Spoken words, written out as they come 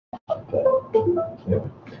Yeah.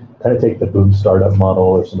 Kind of take the boom startup model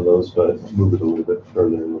or some of those, but move it a little bit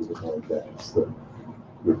further, a little bit more advanced.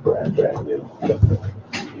 Your brand new.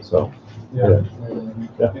 So yeah,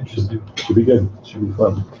 interesting. Should be good. Should be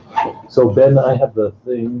fun. So Ben, I have the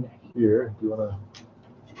thing here. Do you want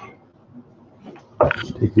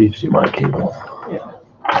to take the HDMI cable? Yeah.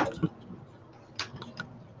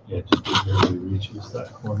 Yeah, just barely reaches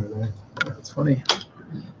that corner there. That's funny.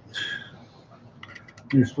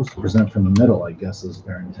 You're supposed to present from the middle, I guess, is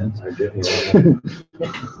their intent. I did.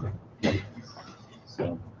 Yeah.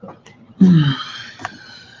 So.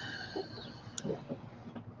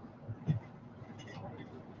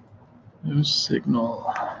 No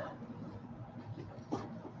signal.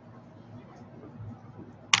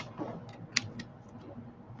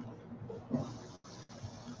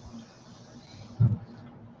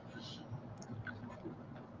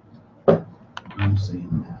 I'm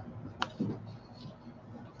seeing that.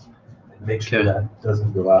 Make sure that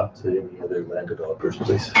doesn't go out to any other land developers,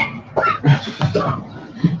 please.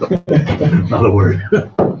 Not a word.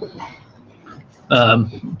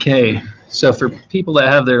 Okay, so for people that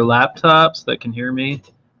have their laptops that can hear me,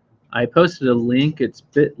 I posted a link. It's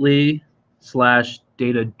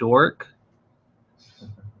bit.ly/datadork.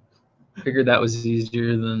 Figured that was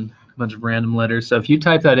easier than a bunch of random letters. So if you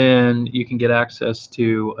type that in, you can get access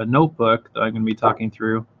to a notebook that I'm going to be talking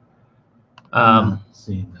through. I'm not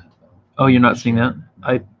seeing that, though. Oh, you're not seeing that?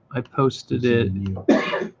 I posted it.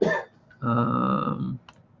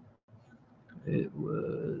 It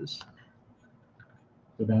was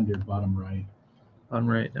Go down to your bottom right. on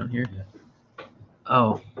right down here. Yeah.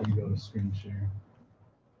 Oh, You go to screen share.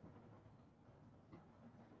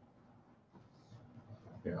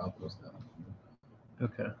 Here, I'll post that one.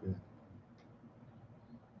 okay.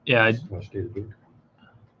 Yeah,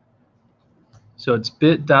 so it's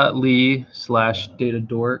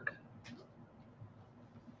bit.ly/datadork.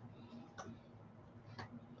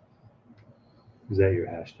 Is that your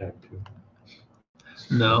hashtag too?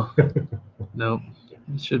 No, nope.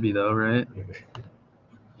 It should be though, right?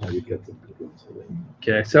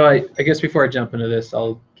 Okay, so I guess before I jump into this,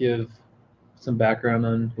 I'll give some background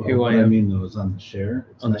on who I am. I mean, though, is on the share.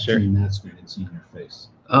 It's on the share. Seeing that screen, it's seeing your face.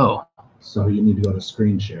 Oh. So you need to go to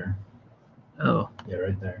screen share. Oh. Yeah,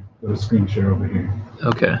 right there. Go to screen share over here.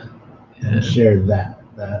 Okay. And share that.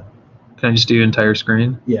 Can I just do entire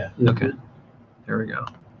screen? Yeah. Okay. There we go.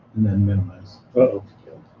 And then minimize. Uh-oh.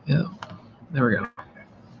 Yeah. There we go.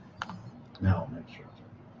 Now make sure.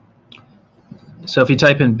 So if you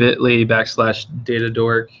type in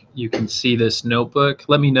bit.ly/datadork, you can see this notebook.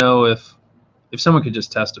 Let me know if someone could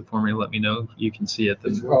just test it for me. Let me know you can see it.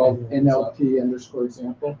 It's called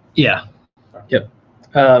NLP_example. Yeah. Yep.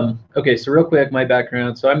 Okay, so real quick, my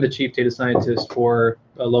background. So I'm the chief data scientist for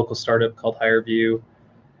a local startup called HireVue.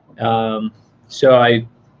 So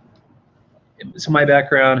my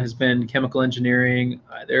background has been chemical engineering.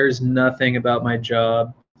 There's nothing about my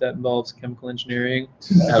job that involves chemical engineering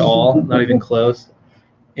at all, not even close.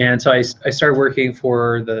 And so I started working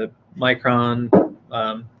for the Micron,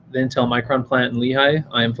 the Intel Micron plant in Lehigh.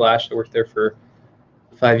 I am Flash. I worked there for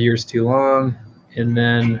 5 years too long. And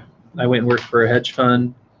then I went and worked for a hedge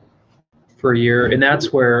fund for a year. And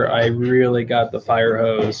that's where I really got the fire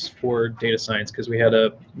hose for data science, because we had a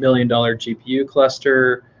 $1 million GPU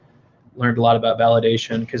cluster, learned a lot about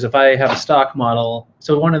validation. Because if I have a stock model,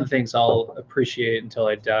 so one of the things I'll appreciate until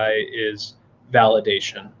I die is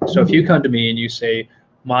validation. So if you come to me and you say,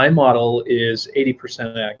 my model is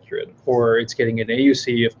 80% accurate, or it's getting an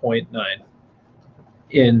AUC of 0.9.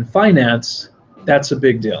 In finance, that's a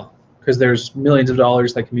big deal, because there's millions of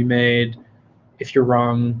dollars that can be made. If you're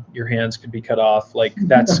wrong, your hands could be cut off. Like,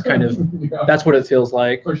 that's kind of, that's what it feels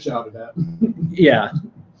like. Or shouted at. Yeah.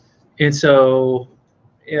 And so,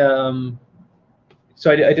 I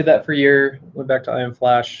did that for a year, went back to IM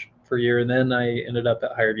Flash for a year, and then I ended up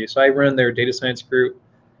at HireVue. So I run their data science group.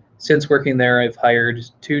 Since working there, I've hired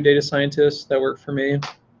 2 data scientists that work for me.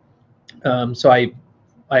 So I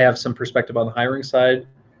have some perspective on the hiring side,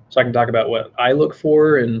 so I can talk about what I look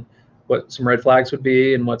for and what some red flags would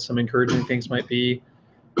be and what some encouraging things might be,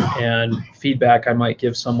 and feedback I might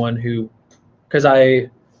give someone who, because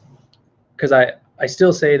I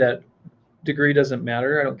still say that degree doesn't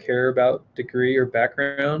matter. I don't care about degree or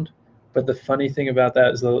background. But the funny thing about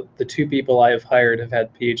that is the 2 people I have hired have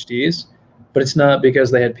had PhDs, but it's not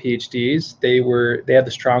because they had PhDs. They had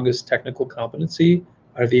the strongest technical competency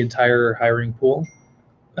out of the entire hiring pool.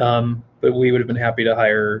 But we would have been happy to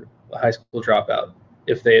hire a high school dropout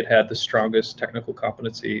if they had had the strongest technical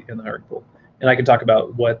competency in the hiring pool. And I can talk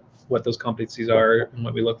about what those competencies are and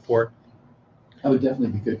what we look for. That would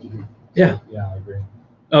definitely be good to hear. Yeah. Yeah, I agree.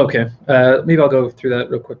 Okay, maybe I'll go through that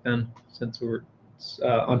real quick then, since we were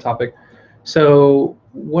on topic. So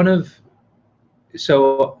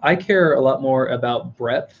I care a lot more about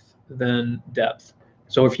breadth than depth.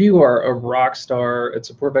 So if you are a rock star at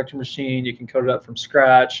support vector machine, you can code it up from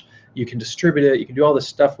scratch, you can distribute it, you can do all this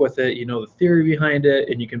stuff with it, you know the theory behind it,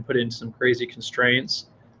 and you can put in some crazy constraints.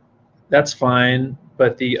 That's fine,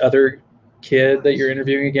 but the other kid that you're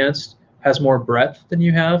interviewing against has more breadth than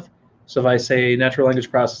you have. So if I say natural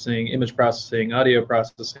language processing, image processing, audio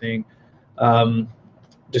processing, um,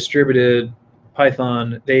 distributed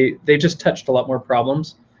Python, they just touched a lot more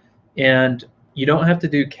problems. And you don't have to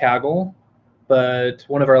do Kaggle, but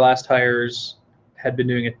one of our last hires had been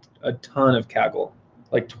doing a ton of Kaggle,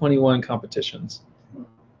 like 21 competitions.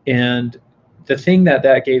 And the thing that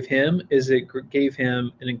gave him is it gave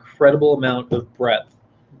him an incredible amount of breadth.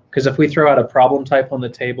 Because if we throw out a problem type on the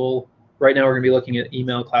table, right now we're going to be looking at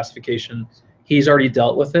email classification. He's already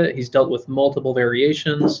dealt with it. He's dealt with multiple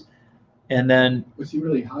variations. And then Was he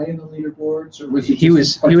really high in the leaderboards, or was he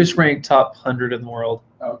was ranked top 100 in the world.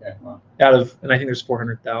 Okay, well, Out of, and I think there's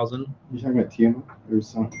 400,000. You're talking about TM or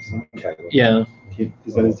something? Yeah,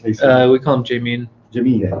 Is that his take? we call him Jamin.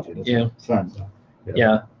 Jimmy. Yeah. Son.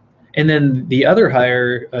 Yeah. And then the other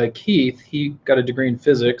hire, Keith, he got a degree in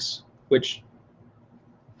physics, but he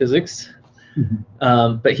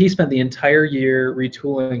spent the entire year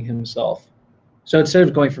retooling himself. So instead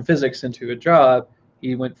of going from physics into a job,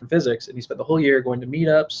 he went from physics, and he spent the whole year going to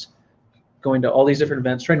meetups, going to all these different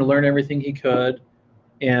events, trying to learn everything he could.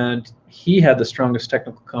 And he had the strongest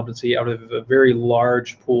technical competency out of a very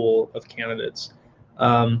large pool of candidates.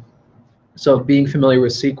 So being familiar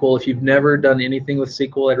with SQL, if you've never done anything with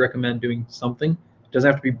SQL, I'd recommend doing something. It doesn't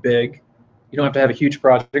have to be big. You don't have to have a huge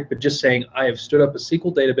project, but just saying, I have stood up a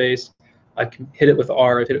SQL database, I can hit it with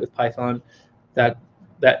R, I've hit it with Python, that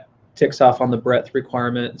ticks off on the breadth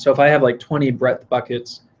requirement. So if I have like 20 breadth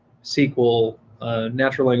buckets, SQL,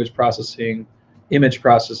 natural language processing, image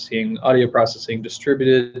processing, audio processing,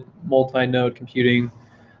 distributed, multi-node computing.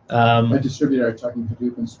 by distributed, are you talking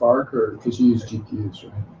Hadoop and Spark, or because you use GPUs,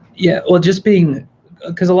 right? Yeah, well, just being,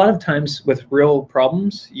 because a lot of times with real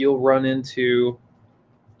problems, you'll run into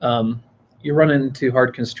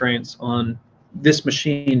hard constraints on this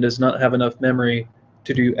machine does not have enough memory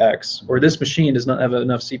to do X, or this machine does not have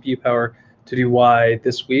enough CPU power to do Y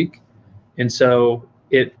this week. And so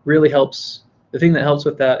it really helps. The thing that helps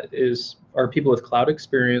with that are people with cloud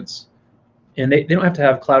experience, and they don't have to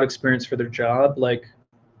have cloud experience for their job. Like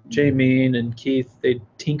Jamin and Keith, they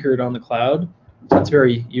tinkered on the cloud. So that's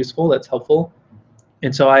very useful. That's helpful.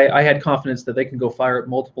 And so I had confidence that they can go fire up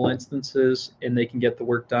multiple instances and they can get the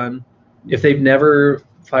work done. If they've never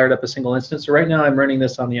fired up a single instance, so right now I'm running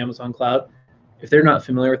this on the Amazon cloud. If they're not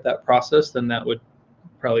familiar with that process, then that would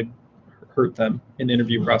probably hurt them in the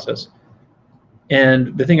interview process.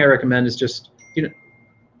 And the thing I recommend is just,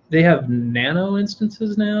 they have nano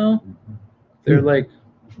instances now. They're like,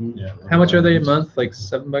 how much are they a month? Like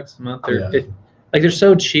 $7 a month? They're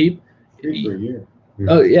so cheap. For a year.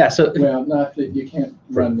 Oh yeah, so Well, not that you can't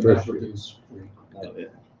run the MapReduce free.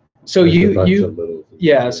 so There's a you bunch of little things.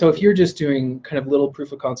 yeah, so if you're just doing kind of little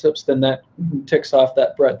proof of concepts, then that ticks off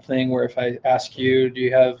that breadth thing where if I ask you, do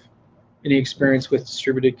you have any experience with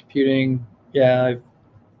distributed computing? Yeah,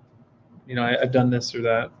 I've done this or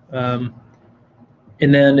that.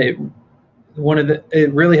 And then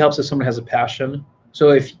it really helps if someone has a passion.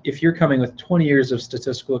 So if you're coming with 20 years of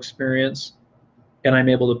statistical experience and I'm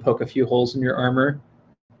able to poke a few holes in your armor,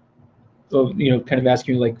 kind of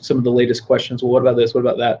asking you like some of the latest questions, well, what about this? What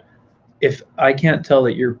about that? If I can't tell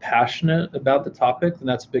that you're passionate about the topic, then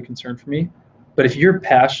that's a big concern for me. But if you're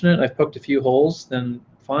passionate, I've poked a few holes, then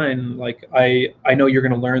fine. Like I know you're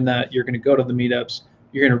going to learn that. You're going to go to the meetups.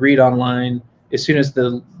 You're going to read online. As soon as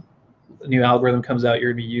the new algorithm comes out,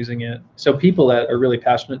 you're going to be using it. So people that are really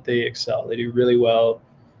passionate, they excel. They do really well.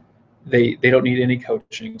 They don't need any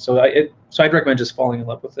coaching. So I'd recommend just falling in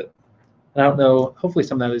love with it. And I don't know. Hopefully,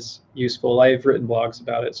 some of that is useful. I've written blogs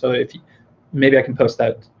about it. So maybe I can post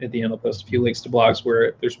that at the end. I'll post a few links to blogs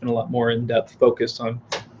where there's been a lot more in-depth focus on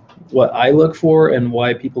what I look for and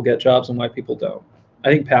why people get jobs and why people don't. I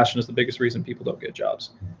think passion is the biggest reason people don't get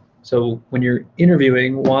jobs. So when you're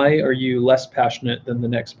interviewing, why are you less passionate than the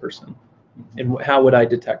next person? And how would I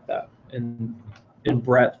detect that? And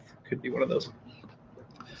breadth could be one of those.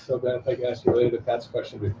 So Ben, if I could ask you related to Pat's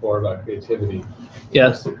question before about creativity. Yeah.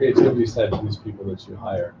 What's the creativity side of these people that you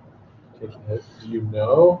hire? Do you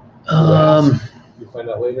know? You find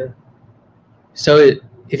out later? So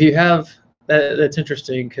if you have, that's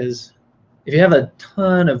interesting, because if you have a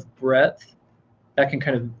ton of breadth, that can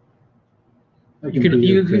kind of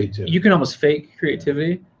you can almost fake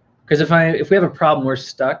creativity, because if we have a problem, we're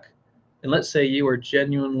stuck, and let's say you are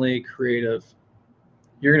genuinely creative,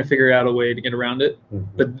 you're going to figure out a way to get around it.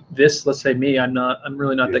 But let's say me, I'm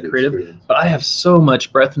really not that creative, but I have so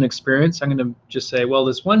much breadth and experience. I'm going to just say, well,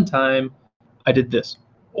 this one time I did this,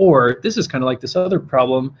 or this is kind of like this other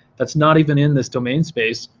problem that's not even in this domain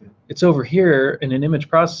space. It's over here, and in image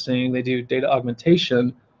processing, they do data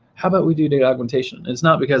augmentation. How about we do data augmentation? And it's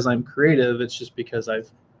not because I'm creative, it's just because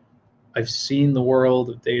I've seen the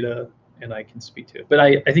world of data and I can speak to it. But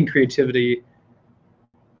I think creativity,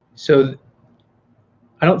 so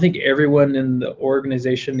I don't think everyone in the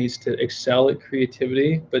organization needs to excel at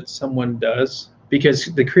creativity, but someone does, because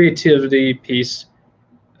the creativity piece,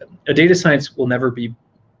 a data science will never be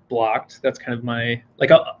blocked. That's kind of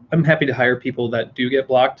I'm happy to hire people that do get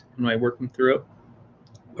blocked and I work them through it.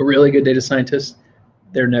 A really good data scientist,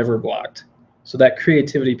 they're never blocked. So that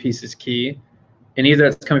creativity piece is key. And either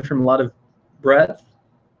that's coming from a lot of breadth,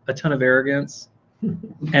 a ton of arrogance,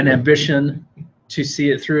 and ambition to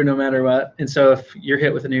see it through no matter what. And so if you're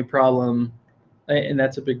hit with a new problem, and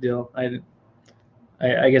that's a big deal. I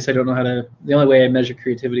guess I don't know how to, the only way I measure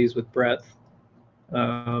creativity is with breadth.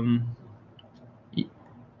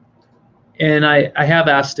 And I have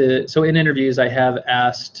asked it, so in interviews I've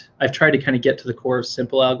tried to kind of get to the core of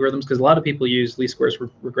simple algorithms, because a lot of people use least squares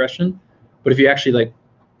regression, but if you actually like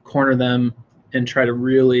corner them and try to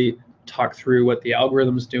really talk through what the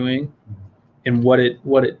algorithm's doing and what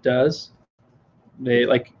it does,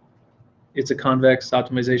 it's a convex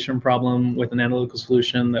optimization problem with an analytical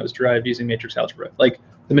solution that was derived using matrix algebra. Like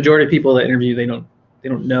the majority of people that interview, they don't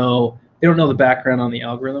know the background on the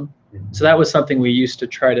algorithm. So that was something we used to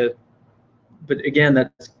try to, but again,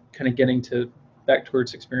 that's kind of getting back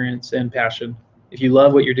towards experience and passion. If you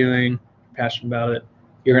love what you're doing, passionate about it,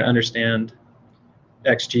 you're going to understand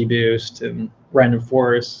XGBoost and random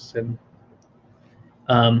forests. And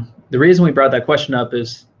the reason we brought that question up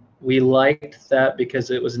is we liked that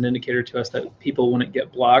because it was an indicator to us that people wouldn't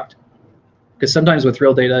get blocked. Because sometimes with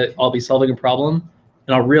real data, I'll be solving a problem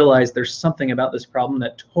and I'll realize there's something about this problem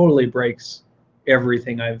that totally breaks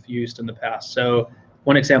everything I've used in the past. So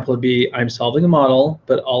one example would be I'm solving a model,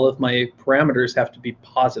 but all of my parameters have to be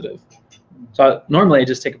positive. So normally I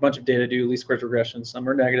just take a bunch of data, do least squares regression. Some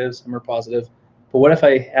are negative, some are positive. But what if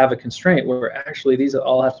I have a constraint where actually these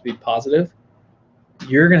all have to be positive?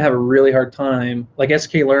 You're going to have a really hard time. Like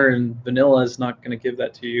sklearn vanilla is not going to give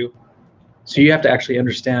that to you. So you have to actually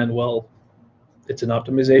understand, well, it's an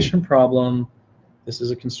optimization problem. This is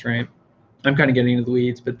a constraint. I'm kind of getting into the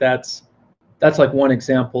weeds, but that's like one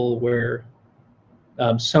example where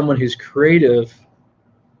someone who's creative,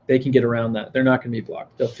 they can get around that. They're not going to be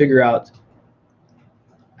blocked. They'll figure out,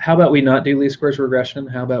 how about we not do least squares regression?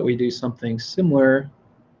 How about we do something similar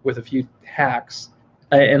with a few hacks?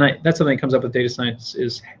 That's something that comes up with data science,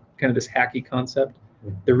 is kind of this hacky concept.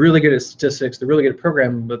 They're really good at statistics, they're really good at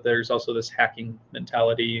programming, but there's also this hacking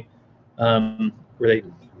mentality where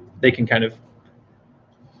they can kind of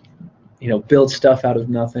build stuff out of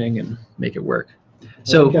nothing and make it work.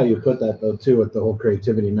 So I like how you put that though too, with the whole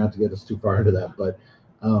creativity, not to get us too far into that, but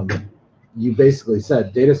you basically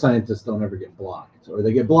said data scientists don't ever get blocked, or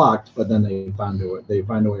they get blocked, but then they find a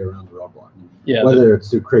way around the roadblock. Yeah. Whether it's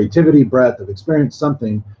through creativity, breadth of experience,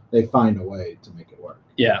 something, they find a way to make it work.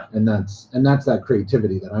 Yeah. And that's that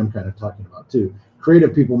creativity that I'm kind of talking about too.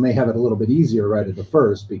 Creative people may have it a little bit easier right at the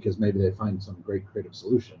first because maybe they find some great creative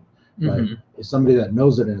solution. But if somebody that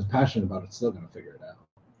knows it and is passionate about it, still going to figure it out.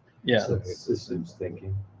 Yeah. So it's systems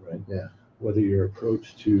thinking, right? Yeah. Whether your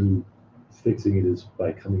approach to fixing it is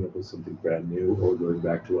by coming up with something brand new or going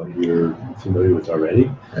back to what you're familiar with already,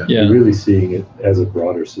 you're really seeing it as a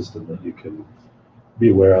broader system that you can be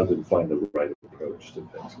aware of and find the right approach to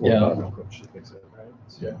fix, or not an approach to fix it, right?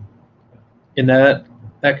 So, and that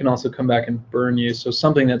can also come back and burn you. So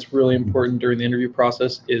something that's really important during the interview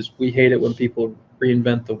process is we hate it when people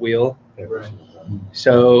reinvent the wheel. Right.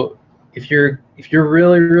 So if you're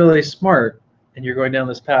really, really smart and you're going down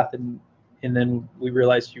this path and then we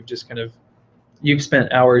realize you've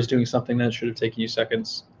spent hours doing something that should have taken you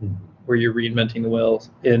seconds, where you're reinventing the wheel.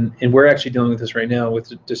 And we're actually dealing with this right now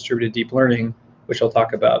with distributed deep learning, which I'll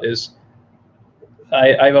talk about. Is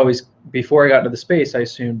I've always, before I got into the space, I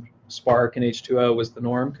assumed Spark and H2O was the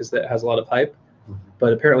norm because that has a lot of hype.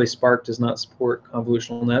 But apparently Spark does not support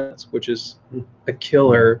convolutional nets, which is a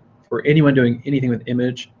killer for anyone doing anything with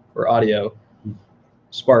image or audio.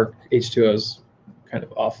 Spark H2O is kind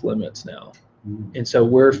of off limits now. And so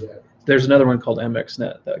there's another one called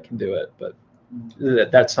MXNet that can do it, but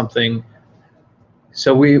that's something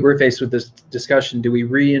So we're faced with this discussion: do we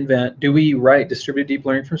reinvent? Do we write distributed deep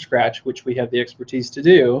learning from scratch, which we have the expertise to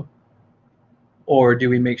do, or do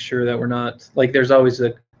we make sure that we're not like there's always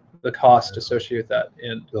the cost associated with that?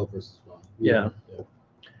 And Build versus buy. yeah.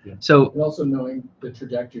 Yeah. So And also knowing the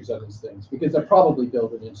trajectories of these things, because they're probably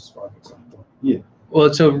built into Spark at some point.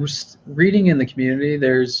 well, so reading in the community,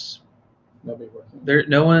 there's Nobody working.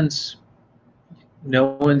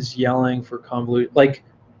 no one's yelling for convolution. Like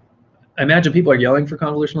I imagine people are yelling for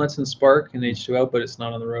convolution nets in Spark and H2O, but it's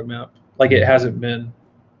not on the roadmap. Like it hasn't been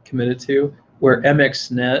committed to. Where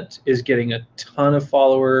MXNet is getting a ton of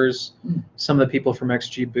followers. Some of the people from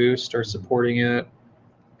XGBoost are supporting it,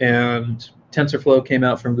 and TensorFlow came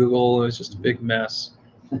out from Google. It was just a big mess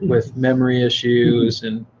with memory issues,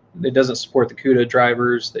 and it doesn't support the CUDA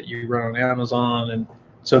drivers that you run on Amazon. And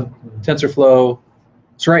so TensorFlow,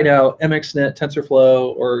 so right now, MXNet,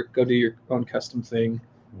 TensorFlow, or go do your own custom thing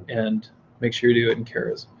and make sure you do it in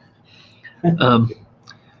Keras.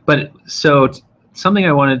 But so something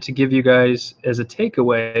I wanted to give you guys as a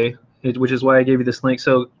takeaway, which is why I gave you this link.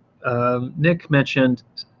 So Nick mentioned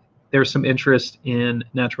there's some interest in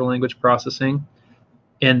natural language processing.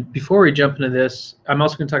 And before we jump into this, I'm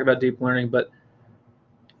also going to talk about deep learning, but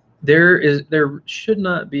there should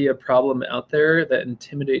not be a problem out there that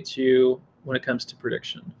intimidates you when it comes to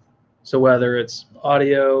prediction. So whether it's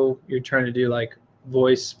audio, you're trying to do like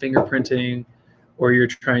voice fingerprinting, or you're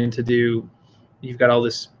trying to do, you've got all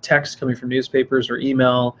this text coming from newspapers or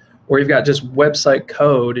email, or you've got just website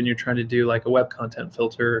code and you're trying to do like a web content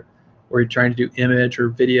filter, or you're trying to do image or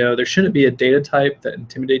video. There shouldn't be a data type that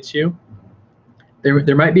intimidates you.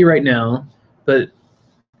 There might be right now, but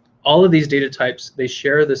all of these data types, they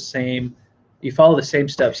share the same, you follow the same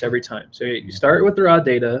steps every time. So you start with the raw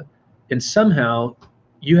data, and somehow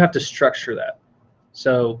you have to structure that.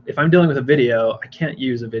 So if I'm dealing with a video, I can't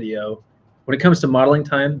use a video. When it comes to modeling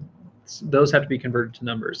time, those have to be converted to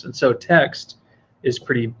numbers. And so text is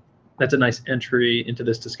that's a nice entry into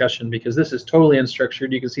this discussion, because this is totally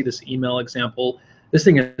unstructured. You can see this email example. This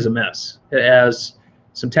thing is a mess. It has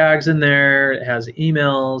some tags in there, it has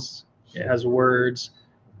emails, it has words.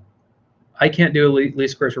 I can't do a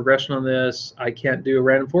least squares regression on this. I can't do a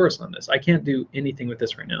random forest on this. I can't do anything with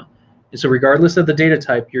this right now. And so regardless of the data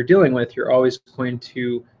type you're dealing with, you're always going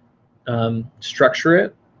to structure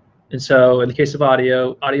it. And so in the case of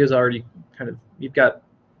audio is already kind of, you've got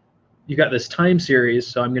this time series,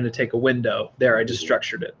 so I'm going to take a window. There, I just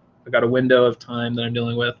structured it. I've got a window of time that I'm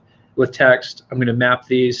dealing with. With text, I'm going to map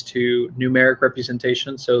these to numeric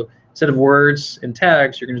representation. So instead of words and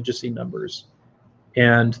tags, you're going to just see numbers.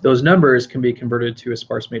 And those numbers can be converted to a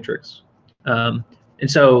sparse matrix. And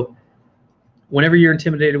so whenever you're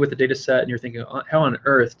intimidated with a data set and you're thinking, how on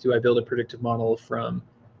earth do I build a predictive model from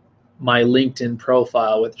my LinkedIn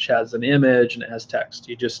profile, which has an image and it has text?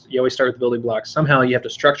 You always start with the building blocks. Somehow you have to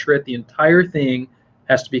structure it. The entire thing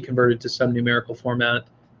has to be converted to some numerical format.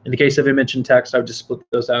 In the case of image and text, I would just split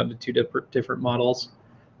those out into two different models.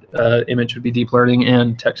 Image would be deep learning,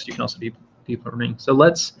 and text you can also do deep learning. So I'm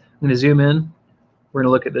going to zoom in. We're going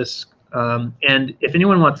to look at this. And if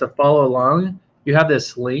anyone wants to follow along, you have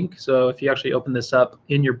this link. So if you actually open this up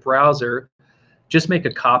in your browser, just make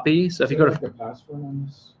a copy. So if you go to a password on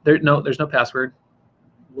this? there's no password.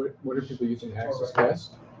 What are people using Access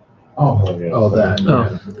Guest? Oh, yeah. Oh, that.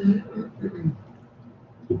 Oh.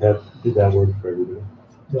 Did that work for everybody?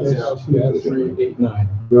 Yeah, 3, 8, 9.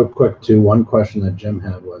 Real quick, too, one question that Jim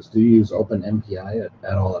had was, do you use OpenMPI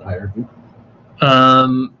at all at Hierarchy?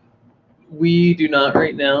 We do not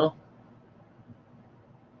right now.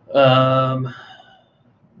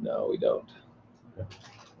 No, we don't.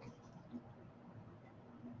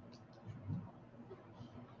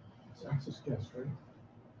 It's Access Guest, right?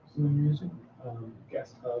 Isn't that you're using?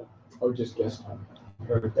 Guest Hub. Or just Guest Hub?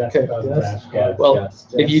 Or Guest Okay. Hub dash guest. Well,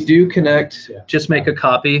 Guest. if you do connect, Yeah. just make a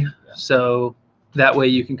copy. So that way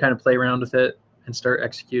you can kind of play around with it and start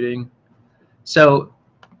executing. So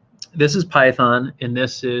this is Python, and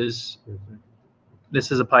this is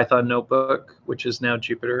a Python notebook, which is now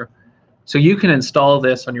Jupyter. So you can install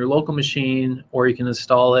this on your local machine, or you can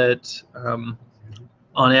install it on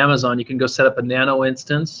Amazon. You can go set up a Nano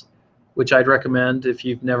instance, which I'd recommend if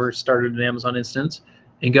you've never started an Amazon instance,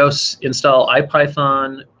 and go install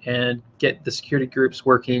IPython and get the security groups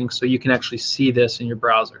working so you can actually see this in your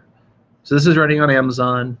browser. So this is running on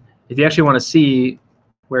Amazon. If you actually want to see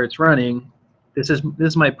where it's running, this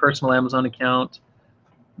is my personal Amazon account.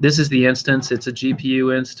 This is the instance. It's a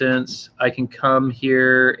GPU instance. I can come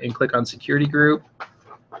here and click on security group,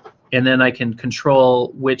 and then I can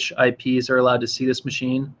control which IPs are allowed to see this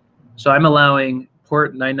machine. So I'm allowing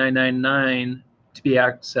port 9999 to be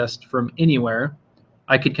accessed from anywhere.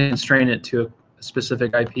 I could constrain it to a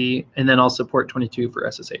specific IP, and then I'll support 22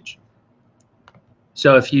 for SSH.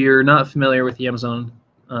 So if you're not familiar with the Amazon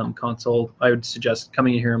console, I would suggest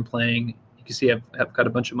coming in here and playing. You can see I've got a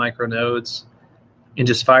bunch of micro nodes, and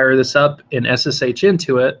just fire this up and SSH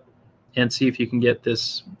into it, and see if you can get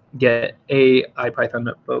a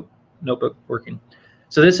IPython notebook working.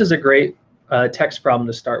 So this is a great text problem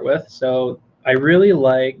to start with. So I really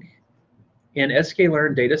like in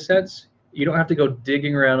sklearn data sets, you don't have to go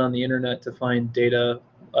digging around on the internet to find data,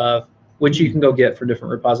 which you can go get from different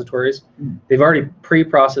repositories. They've already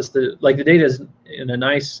pre-processed the data is in a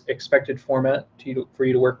nice expected format for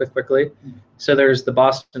you to work with quickly. So there's the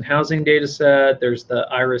Boston housing data set, there's the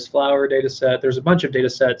Iris flower data set, there's a bunch of data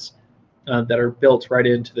sets that are built right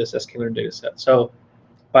into this sklearn data set. So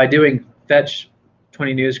by doing fetch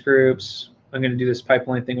 20 news groups, I'm going to do this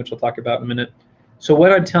pipeline thing, which we'll talk about in a minute. So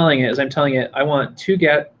what I'm telling it is I want two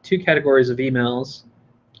categories of emails.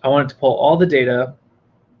 I want it to pull all the data,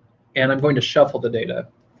 and I'm going to shuffle the data.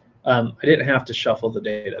 I didn't have to shuffle the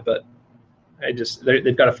data, but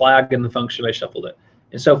they've got a flag in the function, I shuffled it.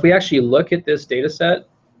 And so if we actually look at this data set,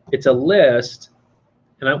 it's a list,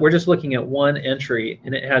 and we're just looking at one entry,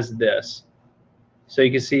 and it has this. So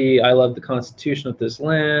you can see, I love the Constitution of this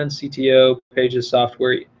land, CTO, pages,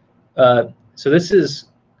 software. So this is,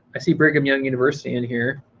 I see Brigham Young University in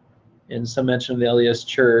here, and some mention of the LDS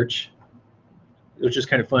Church, which is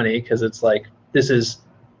kind of funny because it's like, this is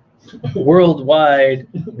worldwide.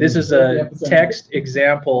 This is a text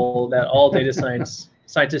example that all data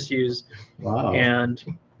scientists use. Wow. And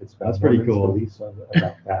That's pretty cool.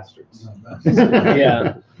 About bastards.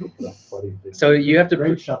 yeah. So you have to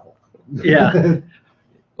Great shuffle. Yeah.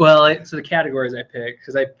 Well, so the categories I picked,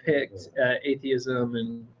 because I picked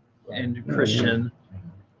atheism and Christian.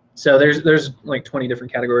 So there's like 20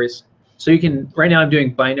 different categories. So you can, right now I'm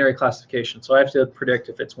doing binary classification. So I have to predict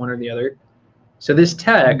if it's one or the other. So this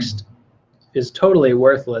text is totally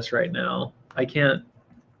worthless right now. I can't,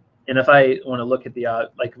 and if I want to look at the, if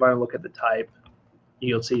I want to look at the type,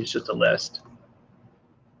 you'll see it's just a list.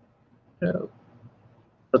 So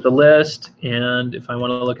put the list, and if I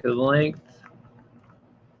want to look at the length,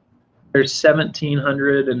 there's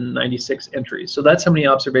 1,796 entries. So that's how many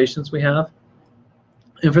observations we have.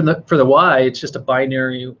 And for the Y, it's just a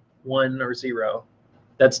binary 1 or 0.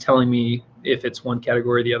 That's telling me if it's one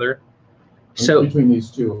category or the other. So between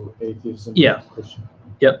these two, atheism and Christian.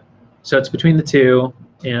 Yep. So it's between the two,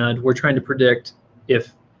 and we're trying to predict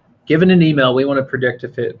if, given an email, we want to predict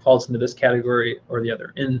if it falls into this category or the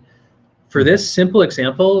other. And for this simple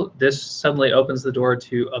example, this suddenly opens the door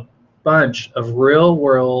to a bunch of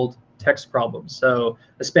real-world text problems. So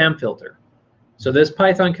a spam filter. So this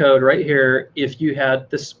Python code right here, if you had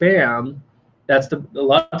the spam, a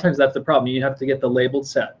lot of times that's the problem. You have to get the labeled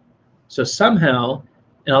set. So somehow,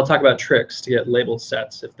 and I'll talk about tricks to get labeled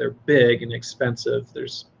sets if they're big and expensive.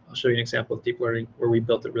 I'll show you an example of deep learning where we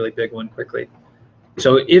built a really big one quickly.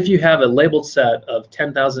 So if you have a labeled set of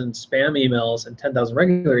 10,000 spam emails and 10,000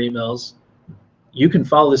 regular emails, you can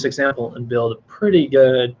follow this example and build a pretty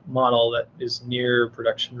good model that is near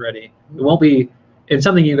production ready. It won't be, and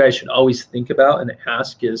something you guys should always think about and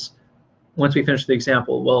ask is, once we finish the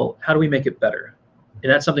example, well, how do we make it better?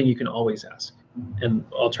 And that's something you can always ask, and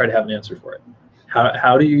I'll try to have an answer for it.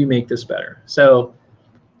 How do you make this better? So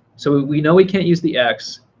we know we can't use the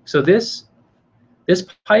X. So this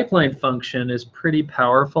pipeline function is pretty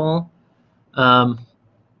powerful.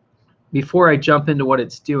 Before I jump into what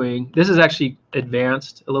it's doing, this is actually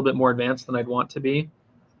advanced, a little bit more advanced than I'd want to be.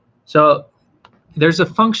 So there's a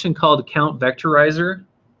function called count vectorizer,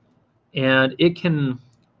 and it can,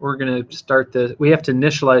 we're going to start we have to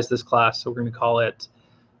initialize this class, so we're going to call it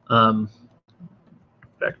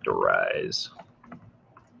vectorize.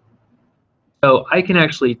 So I can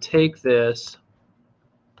actually take this.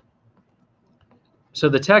 So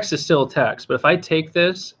the text is still text, but if I take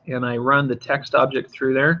this and I run the text object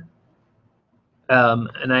through there,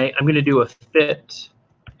 and I'm going to do a fit.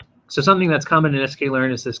 So something that's common in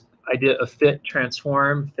sklearn is this idea of fit,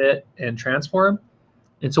 transform, fit, and transform.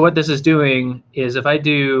 And so what this is doing is if I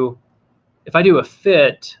do a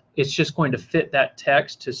fit, it's just going to fit that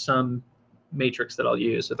text to some matrix that I'll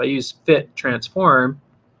use. If I use fit transform,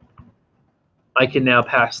 I can now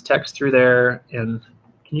pass text through there. And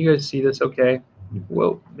can you guys see this okay?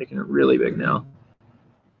 Whoa, making it really big now.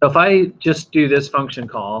 So if I just do this function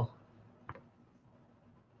call,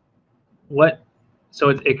 so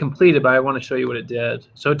it completed, but I want to show you what it did.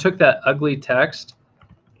 So it took that ugly text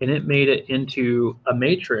and it made it into a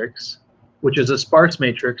matrix, which is a sparse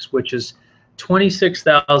matrix, which is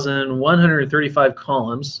 26,135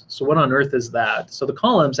 columns. So what on earth is that? So the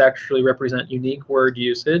columns actually represent unique word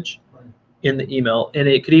usage in the email, and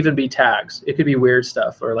it could even be tags. It could be weird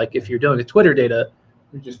stuff, or like if you're dealing with Twitter data,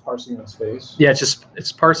 You're just parsing on space. yeah,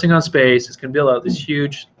 it's parsing on space. It's going to build out this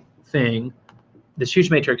huge thing, this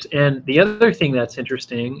huge matrix. And the other thing that's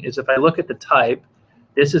interesting is if I look at the type,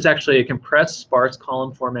 this is actually a compressed sparse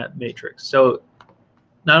column format matrix. So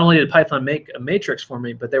not only did Python make a matrix for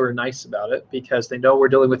me, but they were nice about it because they know we're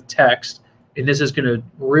dealing with text, and this is going to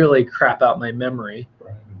really crap out my memory,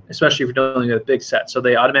 especially if you're dealing with a big set. So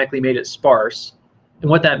they automatically made it sparse.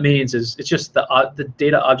 And what that means is it's just the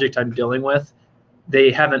data object I'm dealing with.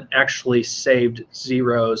 They haven't actually saved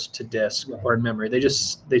zeros to disk or in memory.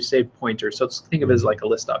 They saved pointers. So think of it as like a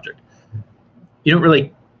list object. You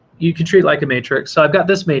can treat it like a matrix. So I've got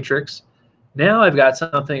this matrix. Now I've got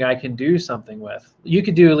something I can do something with. You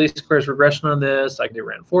could do least squares regression on this. I can do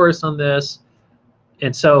random forest on this.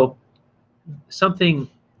 And so something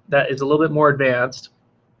that is a little bit more advanced.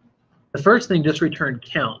 The first thing just returned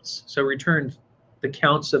counts. So returned the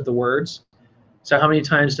counts of the words. So how many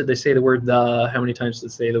times did they say the word the? How many times did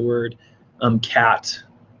they say the word cat?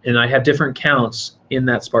 And I have different counts in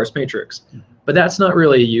that sparse matrix. But that's not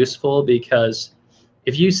really useful because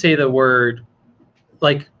if you say the word,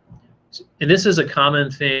 like, and this is a common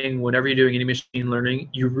thing whenever you're doing any machine learning,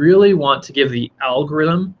 you really want to give the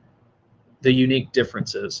algorithm the unique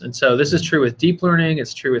differences. And so this is true with deep learning,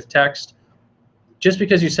 it's true with text. Just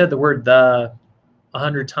because you said the word the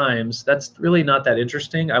 100 times, that's really not that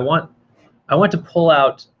interesting. I want to pull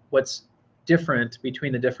out what's different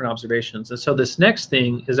between the different observations. And so this next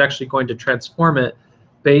thing is actually going to transform it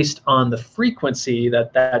based on the frequency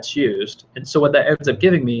that's used. And so what that ends up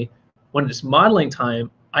giving me, when it's modeling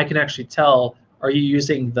time, I can actually tell, are you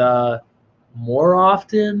using the more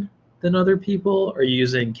often than other people? Are you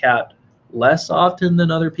using cat less often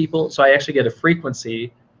than other people? So I actually get a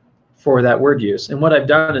frequency for that word use. And what I've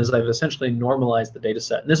done is I've essentially normalized the data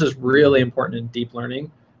set. And this is really important in deep learning.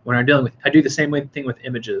 When I'm dealing with, I do the same thing with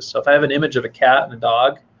images. So if I have an image of a cat and a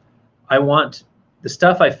dog, I want the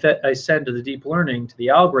stuff I send to the deep learning, to the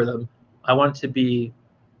algorithm, I want it to be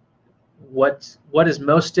what is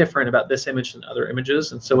most different about this image than other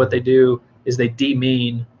images. And so what they do is they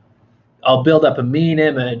demean. I'll build up a mean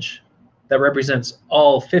image that represents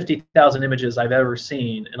all 50,000 images I've ever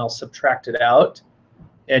seen, and I'll subtract it out.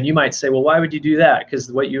 And you might say, well, why would you do that?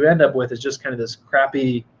 Because what you end up with is just kind of this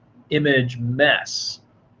crappy image mess.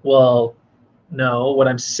 Well, no, what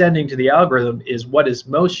I'm sending to the algorithm is what is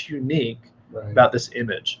most unique about this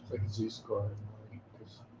image. It's like a Z-score.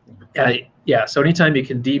 Yeah, so anytime you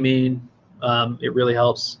can demean, it really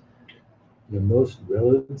helps. The most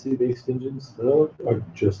relevancy-based engines, though, are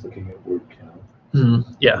just looking at word count.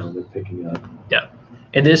 Yeah. They're picking up. Yeah,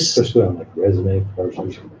 and this, especially on like resume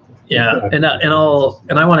parsing. yeah, and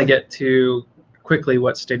I want to get to quickly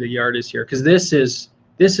what state of the art is here, because this is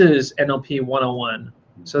NLP 101.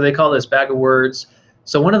 So they call this bag of words.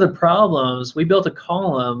 So one of the problems, we built a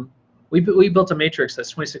column, we built a matrix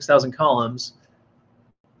that's 26,000 columns.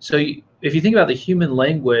 So if you think about the human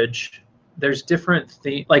language, there's different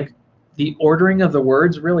things, like the ordering of the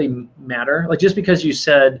words really matter. Like just because you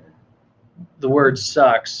said the word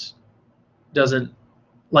sucks doesn't,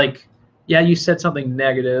 like, yeah, you said something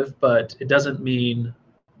negative, but it doesn't mean,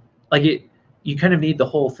 like, you kind of need the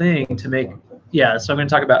whole thing to make, yeah, so I'm going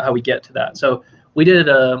to talk about how we get to that. So we did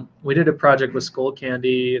a project with Skull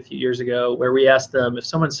Candy a few years ago where we asked them, if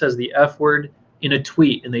someone says the F word in a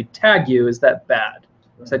tweet and they tag you, is that bad?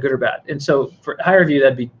 Is that good or bad? And so for higher view,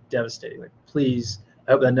 that'd be devastating. Like, please,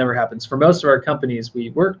 I hope that never happens. For most of our companies we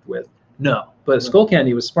worked with, no. But Skull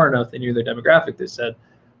Candy was smart enough, they knew their demographic, they said,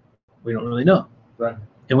 we don't really know. Right.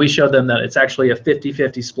 And we showed them that it's actually a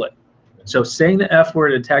 50-50 split. So saying the F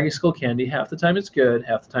word and tagging Skull Candy, half the time it's good,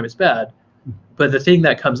 half the time it's bad. But the thing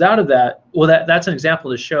that comes out of that, well, that's an example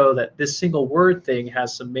to show that this single word thing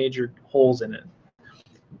has some major holes in it.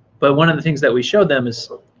 But one of the things that we showed them is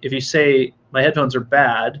if you say my headphones are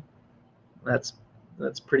bad, that's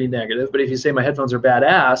pretty negative. But if you say my headphones are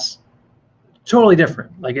badass, totally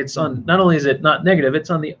different. Like it's on, not only is it not negative, it's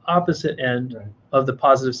on the opposite end of the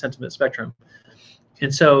positive sentiment spectrum.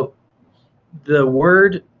 And so the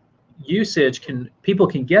word usage people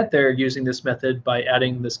can get there using this method by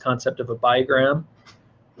adding this concept of a bigram.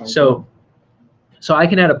 So I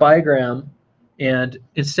can add a bigram, and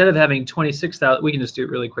instead of having 26,000, we can just do it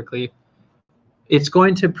really quickly. It's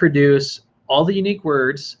going to produce all the unique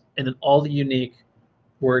words and then all the unique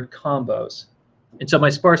word combos. And so my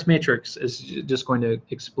sparse matrix is just going to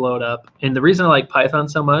explode up. And the reason I like Python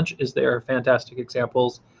so much is they are fantastic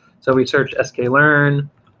examples. So we searched sklearn,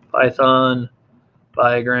 Python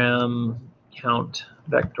bigram count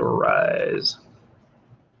vectorize.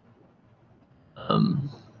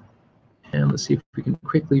 And let's see if we can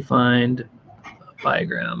quickly find a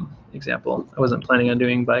bigram example. I wasn't planning on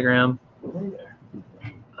doing bigram.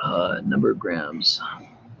 Number of grams.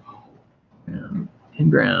 In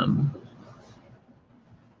gram.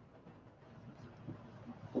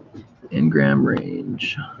 In gram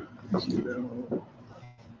range. 0.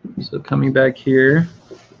 So coming back here.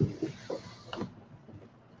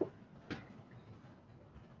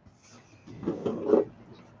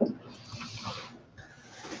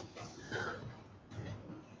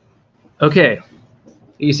 Okay,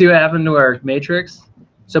 you see what happened to our matrix?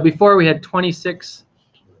 So before we had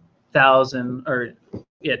 26,000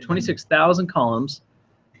 columns.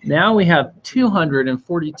 Now we have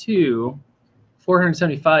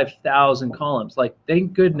 475,000 columns. Like,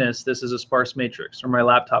 thank goodness this is a sparse matrix, or my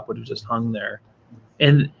laptop would have just hung there.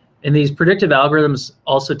 And these predictive algorithms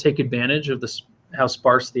also take advantage of this, how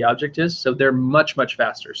sparse the object is. So they're much, much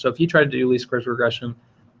faster. So if you try to do least squares regression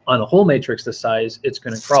on a whole matrix this size, it's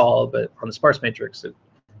going to crawl. But on the sparse matrix,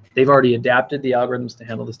 they've already adapted the algorithms to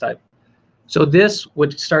handle this type. So this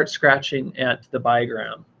would start scratching at the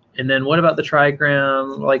bigram. And then what about the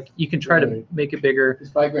trigram? Like, you can try to make it bigger. This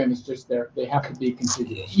bigram is just there. They have to be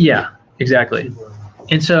contiguous. Yeah, exactly.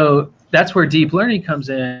 And so that's where deep learning comes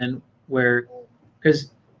in, where, because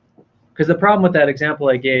the problem with that example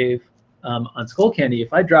I gave on Skullcandy,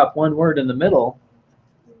 if I drop one word in the middle,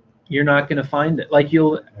 you're not going to find it. Like,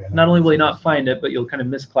 you'll not only will you not find it, but you'll kind of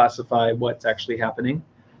misclassify what's actually happening.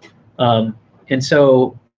 And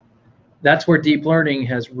so that's where deep learning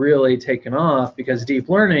has really taken off, because deep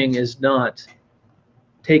learning is not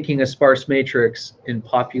taking a sparse matrix and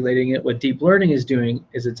populating it. What deep learning is doing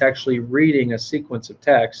is it's actually reading a sequence of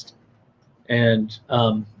text. And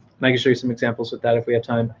I can show you some examples with that if we have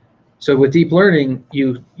time. So with deep learning,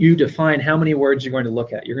 you define how many words you're going to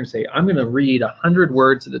look at. You're going to say, I'm going to read 100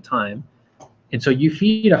 words at a time. And so you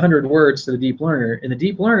feed 100 words to the deep learner, and the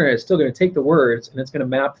deep learner is still going to take the words and it's going to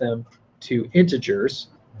map them to integers.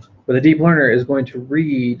 But the deep learner is going to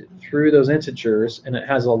read through those integers, and it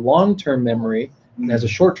has a long-term memory and has a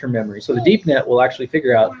short-term memory. So the deep net will actually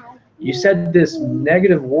figure out, you said this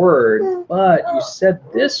negative word, but you said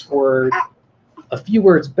this word a few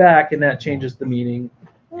words back, and that changes the meaning.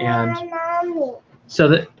 And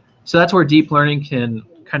so that's where deep learning can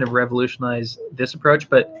kind of revolutionize this approach.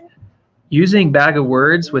 But using bag of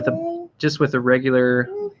words with just with a regular,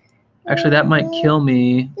 actually that might kill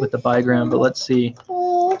me with the bigram, but let's see.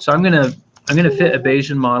 So I'm gonna fit a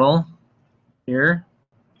Bayesian model here.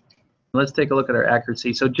 Let's take a look at our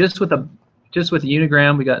accuracy. So just with a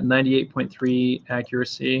unigram, we got 98.3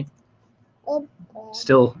 accuracy.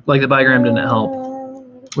 Still, like, the bigram didn't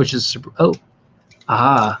help, which is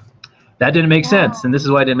that didn't make sense. And this is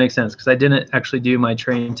why it didn't make sense, because I didn't actually do my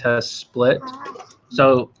train test split.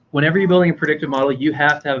 So whenever you're building a predictive model, you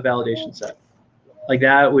have to have a validation set. Like,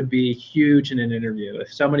 that would be huge in an interview.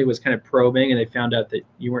 If somebody was kind of probing and they found out that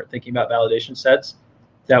you weren't thinking about validation sets,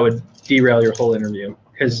 that would derail your whole interview.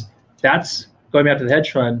 Because that's, going back to the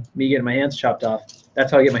hedge fund, me getting my hands chopped off,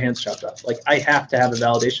 that's how I get my hands chopped off. Like, I have to have a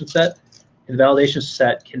validation set, and the validation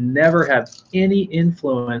set can never have any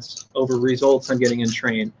influence over results I'm getting in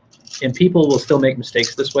train. And people will still make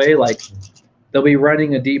mistakes this way. Like, they'll be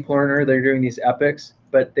running a deep learner, they're doing these epics,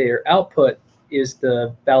 but their output is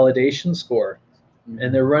the validation score.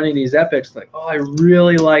 And they're running these epics like, oh, I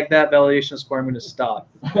really like that validation score, I'm going to stop.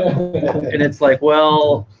 And it's like,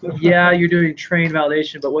 well, yeah, you're doing train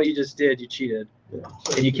validation, but what you just did, you cheated.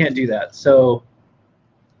 And you can't do that. So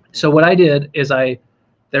what I did is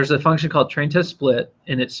there's a function called train test split,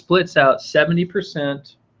 and it splits out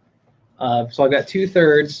 70%. So I've got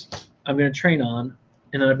 2/3 I'm going to train on,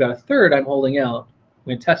 and then I've got 1/3 I'm holding out, I'm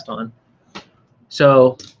going to test on.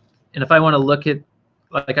 So, and if I want to look at,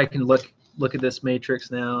 like, I can look at this matrix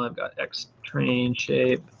now. I've got X train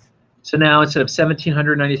shape. So now instead of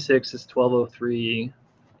 1796, it's 1203,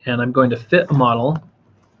 and I'm going to fit a model.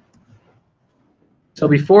 So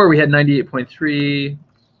before we had 98.3,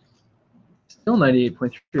 still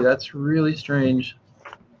 98.3. That's really strange.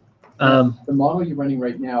 The model you're running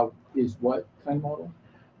right now is what kind of model?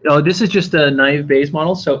 No, this is just a naive Bayes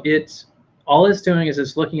model. So all it's doing is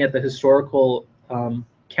it's looking at the historical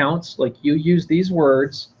counts. Like, you use these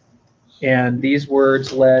words, and these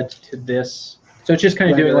words led to this. So it's just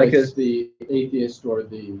kind of doing like the atheist or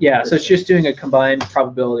the Christian. So it's just doing a combined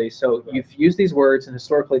probability. So you've used these words, and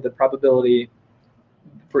historically the probability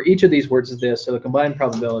for each of these words is this. So the combined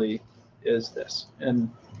probability is this, and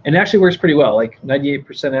it actually works pretty well. Like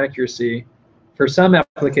 98% accuracy For some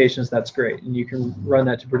applications, that's great, and you can run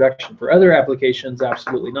that to production. For other applications,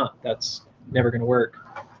 absolutely not. That's never going to work.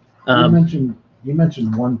 You mentioned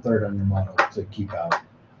 1/3 on your model to keep out.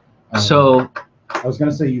 So I was going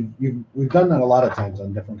to say we've done that a lot of times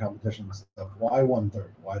on different competitions. Why 1/3?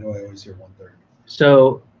 Why do I always hear 1/3?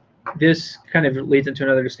 So this kind of leads into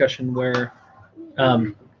another discussion where,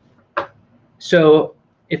 so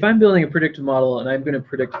if I'm building a predictive model and I'm going to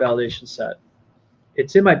predict validation set,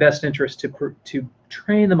 it's in my best interest to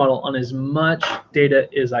train the model on as much data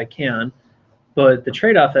as I can. But the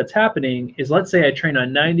trade-off that's happening is, let's say I train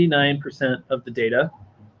on 99% of the data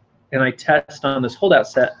and I test on this holdout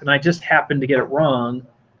set and I just happen to get it wrong.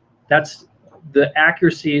 That's the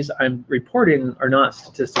accuracies I'm reporting are not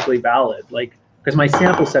statistically valid, like, because my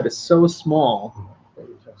sample set is so small,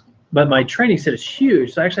 but my training set is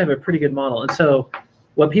huge. So I actually have a pretty good model. And so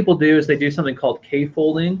what people do is they do something called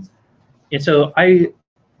K-folding. And so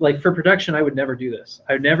like for production, I would never do this.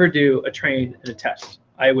 I would never do a train and a test.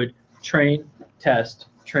 I would train, test,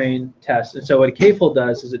 train, test. And so what a K-fold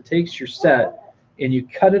does is it takes your set and you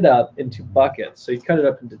cut it up into buckets. So you cut it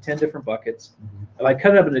up into 10 different buckets. If I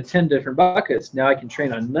cut it up into 10 different buckets, now I can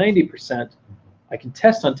train on 90%. I can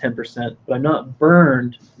test on 10%, but I'm not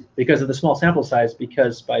burned because of the small sample size,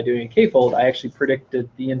 because by doing a K-fold, I actually predicted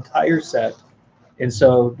the entire set. And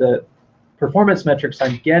so the performance metrics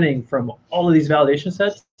I'm getting from all of these validation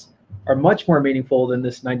sets are much more meaningful than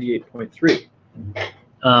this 98.3.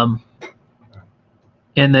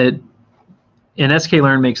 And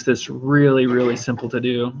sklearn makes this really, really simple to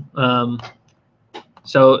do.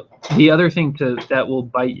 So the other thing that will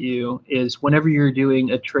bite you is whenever you're doing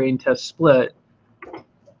a train test split,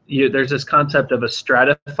 there's this concept of a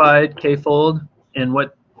stratified K-fold. And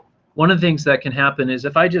one of the things that can happen is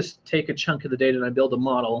if I just take a chunk of the data and I build a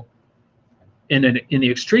model, in the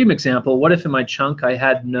extreme example, what if in my chunk I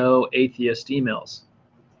had no atheist emails?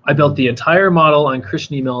 I built the entire model on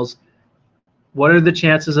Christian emails. What are the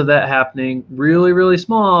chances of that happening? Really, really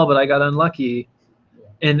small, but I got unlucky.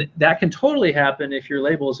 And that can totally happen if your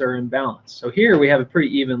labels are in balance. So here we have a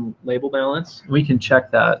pretty even label balance. We can check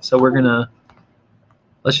that. So we're gonna,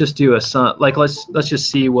 let's just do a sum, like let's just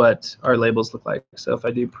see what our labels look like. So if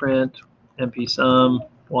I do print MP sum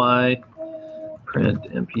y, print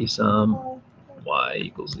MP sum y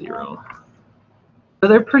equals 0. So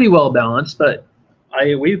they're pretty well balanced, but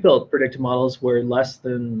we've built predictive models where less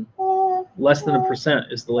than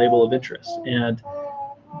 1% is the label of interest, and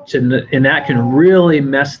that can really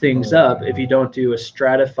mess things up if you don't do a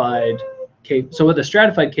stratified K. So what the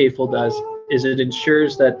stratified K-fold does is it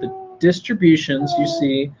ensures that the distributions you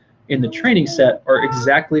see in the training set are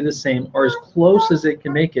exactly the same or as close as it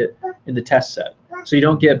can make it in the test set. So you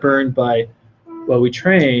don't get burned by, well, we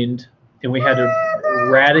trained and we had a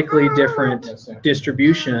radically different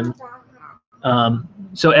distribution.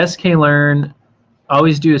 So sklearn,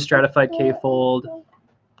 always do a stratified K-fold,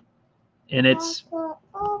 and it's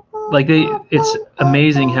like it's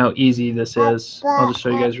amazing how easy this is. I'll just show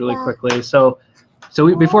you guys really quickly. So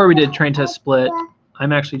before we did train test split,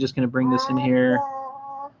 I'm actually just going to bring this in here,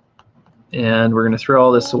 and we're going to throw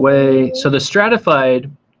all this away. So the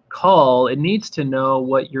stratified call, it needs to know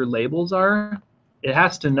what your labels are. It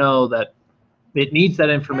has to know that it needs that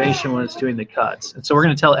information when it's doing the cuts. And so we're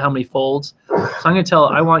going to tell it how many folds. So I'm going to tell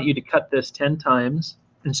it, I want you to cut this 10 times.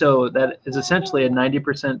 And so that is essentially a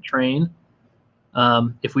 90% train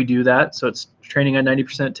if we do that. So it's training on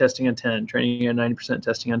 90%, testing on 10, training on 90%,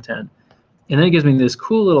 testing on 10. And then it gives me this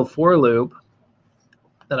cool little for loop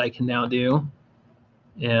that I can now do.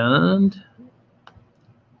 And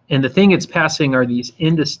the thing it's passing are these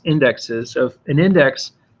indexes. So if an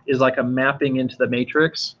index is like a mapping into the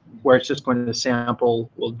matrix where it's just going to sample,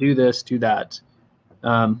 we'll do this, do that.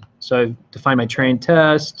 So I've defined my train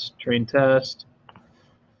test.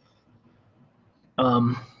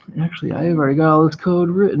 Actually, I have already got all this code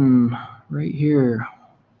written right here.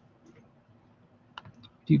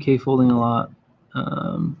 Do K-folding a lot.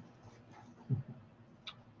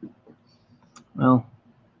 Well,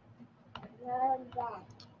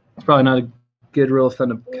 it's probably not a good rule of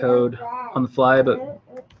thumb of code on the fly, but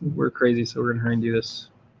we're crazy, so we're gonna hurry and do this.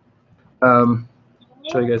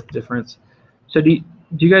 Show you guys the difference. So do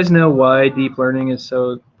you guys know why deep learning is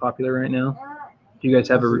so popular right now? Do you guys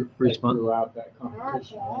have a response?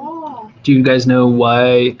 Do you guys know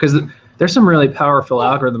why? Because there's some really powerful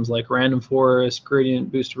algorithms like random forest,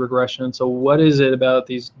 gradient boosted regression. So what is it about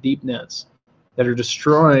these deep nets that are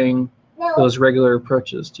destroying those regular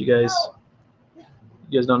approaches? Do you guys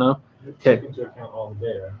don't know? Okay. Take into account all the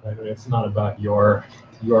data, right? It's not about your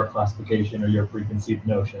classification or your preconceived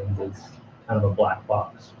notions. It's kind of a black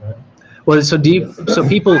box, right? Well, so some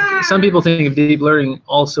people think of deep learning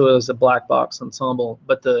also as a black box ensemble,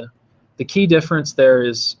 but the key difference there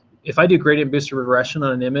is if I do gradient boosted regression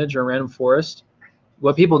on an image or a random forest,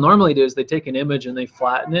 what people normally do is they take an image and they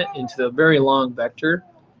flatten it into a very long vector.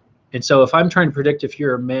 And so if I'm trying to predict if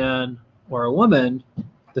you're a man or a woman,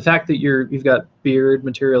 the fact that you've got beard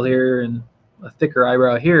material here and a thicker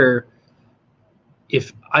eyebrow here,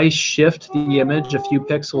 if I shift the image a few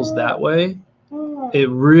pixels that way, it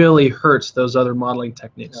really hurts those other modeling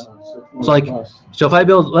techniques. So if I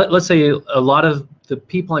build, let's say a lot of the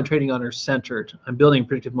people I'm training on are centered. I'm building a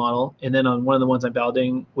predictive model, and then on one of the ones I'm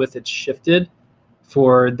validating with, it's shifted.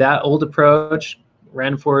 For that old approach,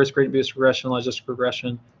 random forest, gradient boosted regression, logistic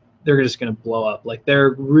regression, they're just going to blow up. Like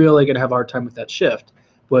they're really going to have a hard time with that shift.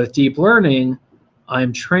 But with deep learning,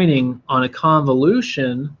 I'm training on a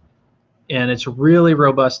convolution, and it's really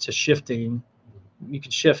robust to shifting. You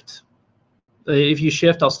can shift. If you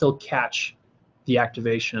shift, I'll still catch the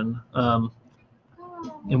activation. And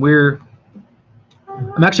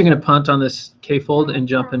I'm actually going to punt on this K-fold and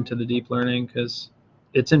jump into the deep learning because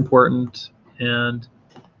it's important. And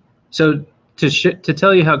so to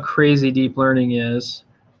tell you how crazy deep learning is,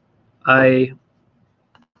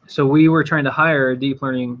 so we were trying to hire a deep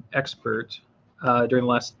learning expert during the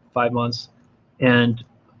last 5 months, and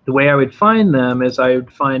the way I would find them is I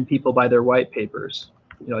would find people by their white papers.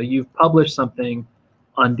 You know, you've published something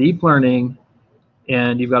on deep learning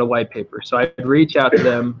and you've got a white paper. So I'd reach out to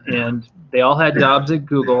them, and they all had jobs at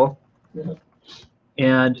Google.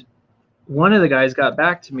 And one of the guys got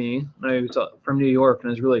back to me. I was from New York, and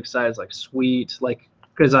I was really excited. I was like, sweet, like,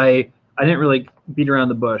 because I didn't really beat around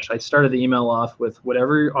the bush. I started the email off with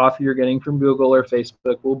whatever offer you're getting from Google or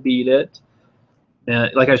Facebook, we'll beat it.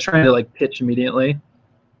 And like I was trying to like pitch immediately.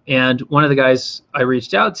 And one of the guys I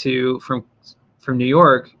reached out to from New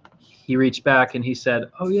York, he reached back and he said,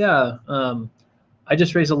 oh yeah, I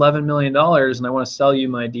just raised $11 million and I want to sell you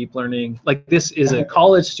my deep learning. Like, this is a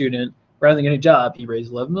college student, rather than getting a job, he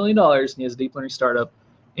raised $11 million and he has a deep learning startup.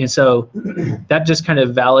 And so that just kind of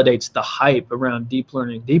validates the hype around deep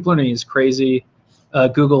learning. Deep learning is crazy.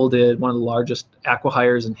 Google did one of the largest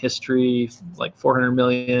acqui-hires in history, like 400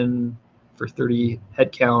 million for 30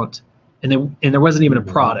 headcount. And there wasn't even a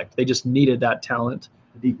product. They just needed that talent.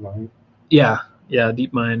 DeepMind. Yeah,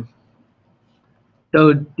 DeepMind.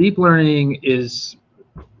 So deep learning is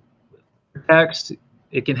text.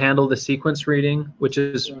 It can handle the sequence reading, which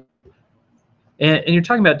is, and you're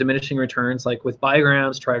talking about diminishing returns, like with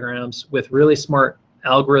bigrams, trigrams, with really smart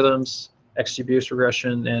algorithms, XGBoost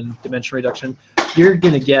regression and dimension reduction, you're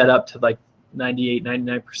going to get up to like 98,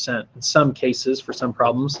 99% in some cases for some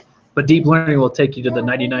problems. But deep learning will take you to the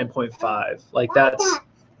 99.5. Like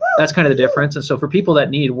that's kind of the difference. And so for people that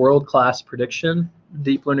need world-class prediction,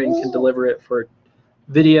 deep learning can deliver it for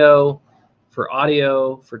video, for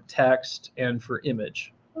audio, for text, and for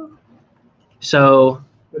image. So,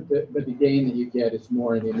 but the gain that you get is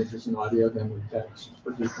more in images and audio than with text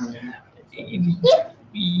for deep learning.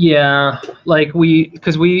 Yeah, like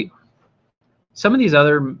some of these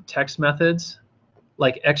other text methods,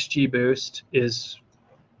 like XGBoost, is,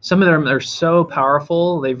 some of them are so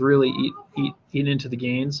powerful they've really eaten into the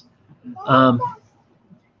gains. And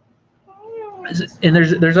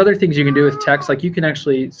there's other things you can do with text. Like you can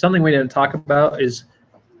actually, something we didn't talk about is,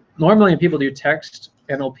 normally when people do text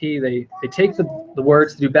NLP, they take the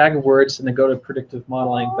words, they do bag of words, and then go to predictive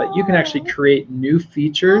modeling. But you can actually create new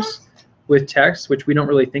features with text, which we don't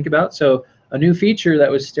really think about. So a new feature that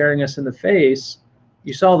was staring us in the face,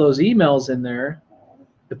 you saw those emails in there.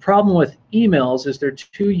 The problem with emails is they're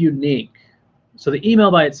too unique. So the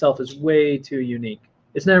email by itself is way too unique.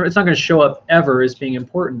 It's not going to show up ever as being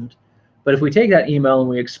important. But if we take that email and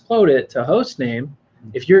we explode it to host name,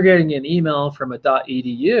 if you're getting an email from a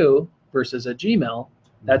 .edu versus a Gmail,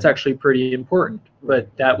 that's actually pretty important.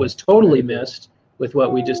 But that was totally missed with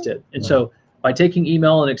what we just did. And so by taking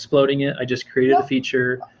email and exploding it, I just created a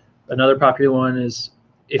feature. Another popular one is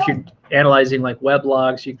if you're analyzing like web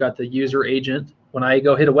logs, you've got the user agent. When I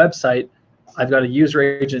go hit a website, I've got a user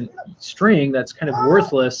agent string that's kind of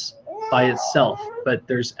worthless by itself. But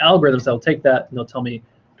there's algorithms that'll take that and they'll tell me,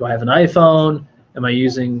 do I have an iPhone? Am I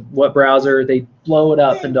using what browser? They blow it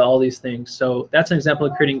up into all these things. So that's an example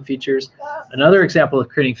of creating features. Another example of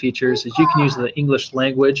creating features is you can use the English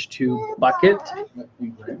language to bucket.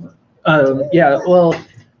 Yeah, well,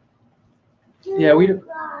 yeah,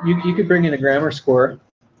 you could bring in a grammar score.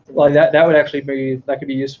 Like that would actually could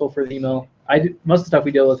be useful for the email. Most of the stuff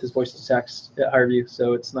we deal with is voice to text at HireVue,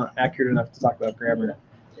 so it's not accurate enough to talk about grammar.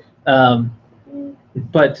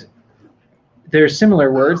 But there's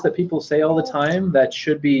similar words that people say all the time that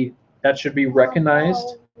should be that should be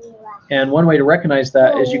recognized. And one way to recognize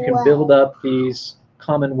that is you can build up these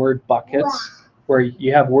common word buckets where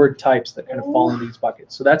you have word types that kind of fall in these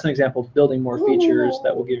buckets. So that's an example of building more features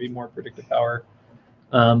that will give you more predictive power.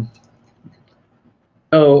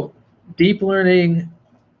 So deep learning,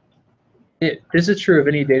 this is true of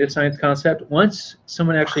any data science concept. Once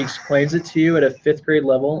someone actually explains it to you at a 5th grade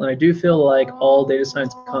level, and I do feel like all data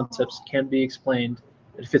science concepts can be explained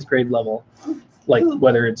at 5th grade level, like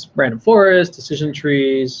whether it's random forest, decision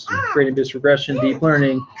trees, gradient-based regression, deep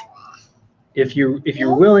learning. If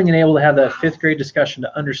you're willing and able to have that 5th grade discussion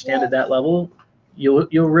to understand at that level,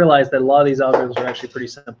 you'll realize that a lot of these algorithms are actually pretty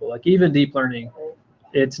simple. Like even deep learning,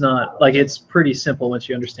 it's not like it's pretty simple once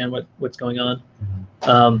you understand what's going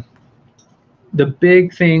on. The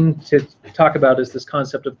big thing to talk about is this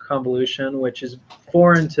concept of convolution, which is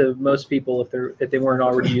foreign to most people if they weren't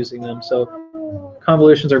already using them. So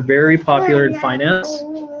convolutions are very popular in finance,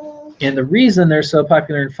 and the reason they're so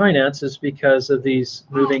popular in finance is because of these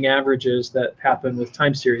moving averages that happen with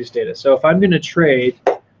time series data. So if I'm going to trade,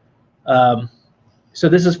 so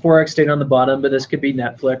this is Forex data on the bottom, but this could be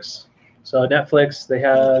Netflix. So Netflix, they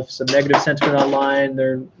have some negative sentiment online.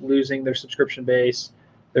 They're losing their subscription base.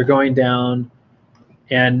 They're going down.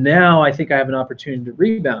 And now I think I have an opportunity to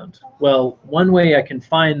rebound. Well, one way I can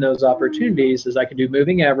find those opportunities is I can do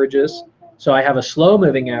moving averages. So I have a slow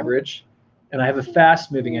moving average and I have a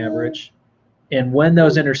fast moving average. And when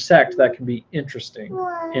those intersect, that can be interesting.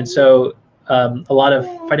 And so a lot of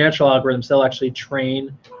financial algorithms, they'll actually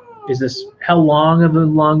train, is this how long of the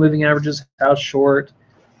long moving averages, how short?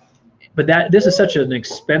 But this is such an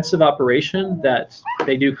expensive operation that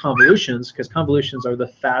they do convolutions, because convolutions are the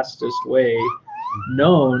fastest way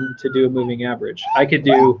known to do a moving average. I could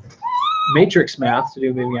do matrix math to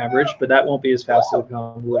do a moving average, but that won't be as fast as a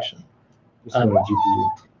convolution.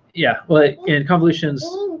 Yeah, well, in convolutions,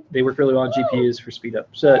 they work really well on GPUs for speed up.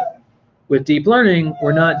 So with deep learning,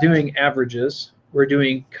 we're not doing averages. We're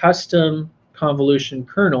doing custom convolution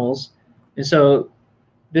kernels. And so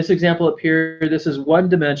this example up here, this is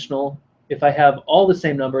one-dimensional. If I have all the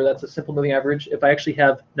same number, that's a simple moving average. If I actually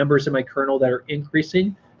have numbers in my kernel that are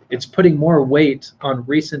increasing, it's putting more weight on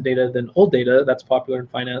recent data than old data. That's popular in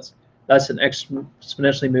finance. That's an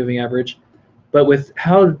exponentially moving average. But with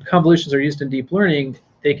how convolutions are used in deep learning,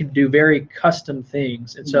 they can do very custom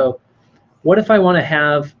things. And so what if I want to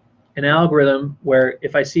have an algorithm where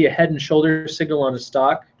if I see a head and shoulders signal on a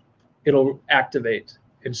stock, it'll activate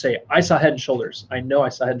and say, I saw head and shoulders. I know I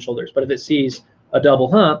saw head and shoulders. But if it sees a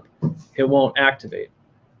double hump, it won't activate.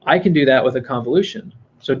 I can do that with a convolution.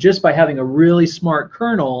 So just by having a really smart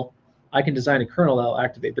kernel, I can design a kernel that will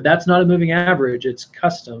activate. But that's not a moving average, it's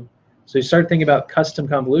custom. So you start thinking about custom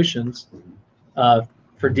convolutions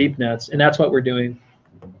for deep nets, and that's what we're doing.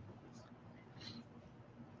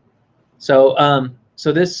 So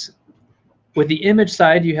so this, with the image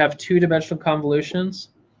side, you have two-dimensional convolutions.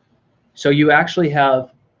 So you actually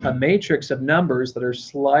have a matrix of numbers that are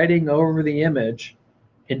sliding over the image,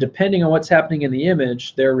 and depending on what's happening in the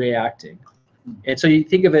image, they're reacting. And so you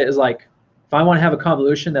think of it as like, if I want to have a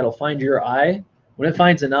convolution that'll find your eye, when it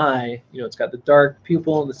finds an eye, you know, it's got the dark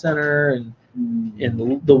pupil in the center and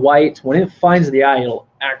the white. When it finds the eye, it'll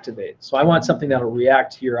activate. So I want something that'll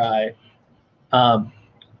react to your eye.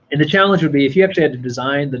 And the challenge would be if you actually had to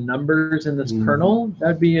design the numbers in this kernel,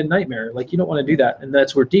 that'd be a nightmare. Like, you don't want to do that. And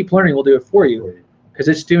that's where deep learning will do it for you, because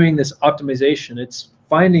it's doing this optimization. It's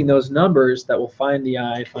finding those numbers that will find the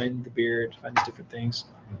eye, find the beard, find these different things.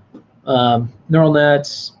 Neural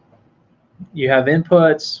nets, you have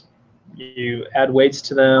inputs, you add weights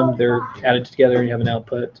to them, they're added together and you have an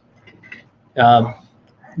output.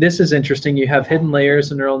 This is interesting. You have hidden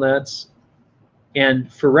layers in neural nets.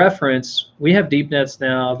 And for reference, we have deep nets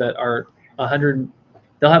now that are 100,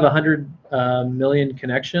 they'll have 100 million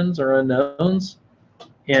connections or unknowns.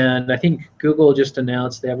 And I think Google just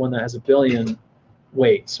announced they have one that has 1 billion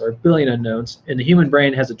weights or 1 billion unknowns, and the human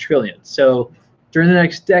brain has 1 trillion. So during the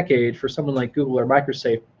next decade, for someone like Google or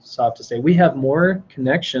Microsoft to say, we have more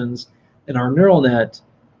connections in our neural net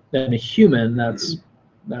than a human,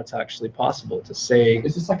 that's actually possible to say.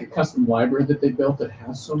 Is this like a custom library that they built that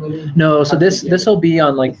has so many? No, so this will be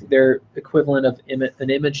on like their equivalent of an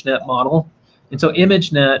ImageNet model. And so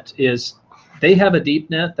ImageNet is, they have a deep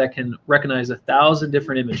net that can recognize 1,000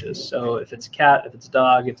 different images. So if it's a cat, if it's a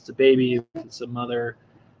dog, if it's a baby, if it's a mother,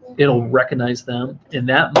 it'll recognize them. And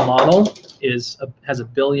that model has 1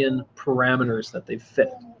 billion parameters that they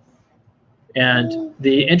fit. And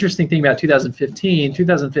the interesting thing about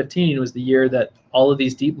 2015 was the year that all of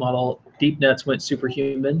these deep nets went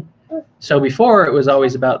superhuman. So before, it was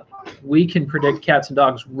always about, we can predict cats and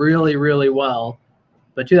dogs really, really well,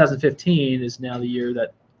 But 2015 is now the year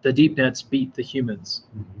that the deep nets beat the humans.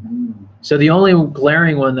 So the only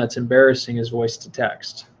glaring one that's embarrassing is voice to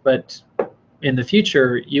text. But in the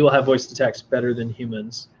future, you will have voice to text better than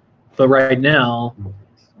humans. But right now,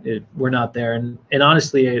 we're not there. And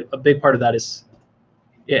honestly, a big part of that is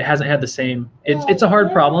it hasn't had the same, it's a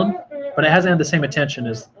hard problem, but it hasn't had the same attention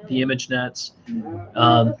as the image nets.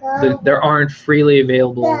 There aren't freely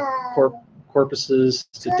available corpuses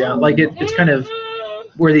to down, like it's kind of,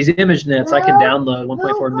 where these image nets, I can download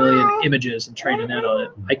 1.4 million images and train a net on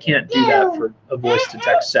it. I can't do that for a voice to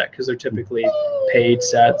text set because they're typically paid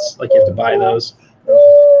sets, like you have to buy those.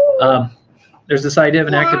 There's this idea of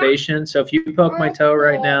an activation. So if you poke my toe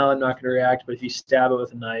right now, I'm not going to react, but if you stab it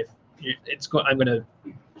with a knife, I'm going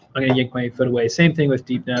to yank my foot away. Same thing with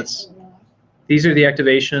deep nets. These are the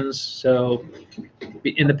activations. So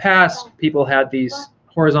in the past, people had these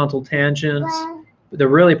horizontal tangents. The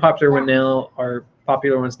really popular ones now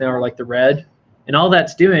are like the red. And all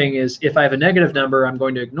that's doing is if I have a negative number, I'm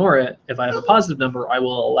going to ignore it. If I have a positive number, I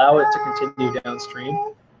will allow it to continue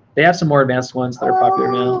downstream. They have some more advanced ones that are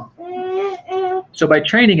popular now. So by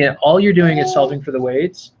training it, all you're doing is solving for the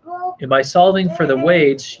weights. And by solving for the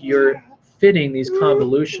weights, you're fitting these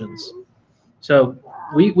convolutions. So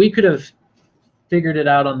we could have figured it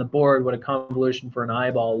out on the board what a convolution for an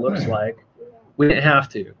eyeball looks like. We didn't have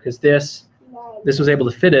to, because this was able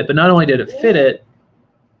to fit it. But not only did it fit it,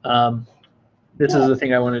 this is the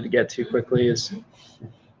thing I wanted to get to quickly is,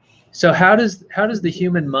 so how does the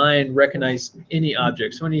human mind recognize any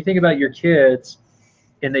object? So when you think about your kids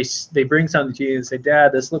and they bring something to you and say,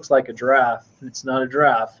 Dad, this looks like a giraffe, and it's not a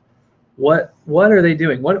giraffe. What are they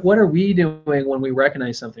doing? What are we doing when we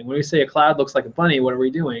recognize something? When we say a cloud looks like a bunny, what are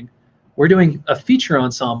we doing? We're doing a feature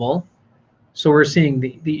ensemble. So we're seeing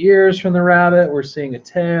the ears from the rabbit, we're seeing a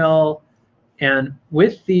tail, and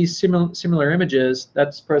with these similar images,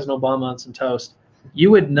 that's President Obama on some toast.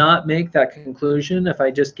 You would not make that conclusion if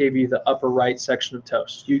I just gave you the upper right section of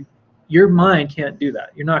toast. Your mind can't do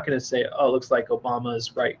that. You're not going to say, oh, it looks like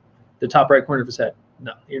Obama's right, the top right corner of his head.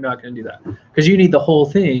 No, you're not going to do that, because you need the whole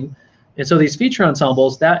thing. And so these feature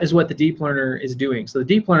ensembles, that is what the deep learner is doing. So the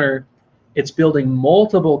deep learner, it's building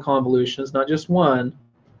multiple convolutions, not just one.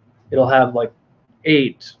 It'll have like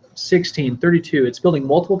 8, 16, 32. It's building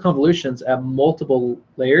multiple convolutions at multiple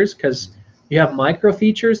layers, because you have micro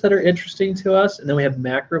features that are interesting to us, and then we have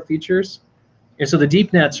macro features. And so the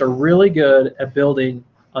deep nets are really good at building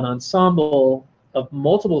an ensemble of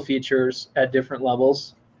multiple features at different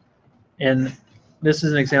levels. And this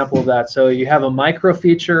is an example of that. So you have a micro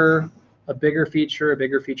feature, a bigger feature, a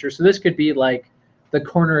bigger feature. So this could be like the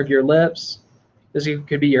corner of your lips. This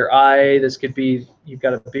could be your eye. This could be, you've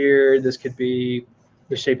got a beard. This could be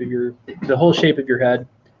the whole shape of your head.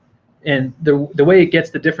 And the way it gets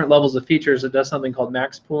the different levels of features, it does something called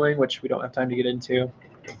max pooling, which we don't have time to get into.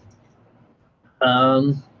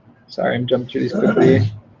 Sorry, I'm jumping through these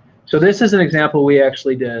quickly. So this is an example we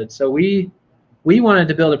actually did. So we wanted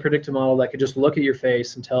to build a predictive model that could just look at your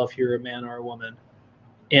face and tell if you're a man or a woman.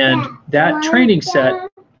 And that training set,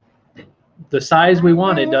 the size we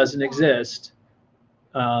wanted doesn't exist.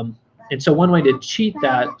 And so one way to cheat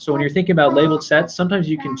that, so when you're thinking about labeled sets, sometimes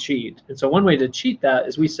you can cheat. And so one way to cheat that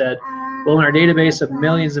is we said, well, in our database of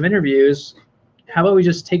millions of interviews, how about we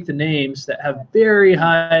just take the names that have very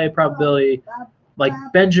high probability, like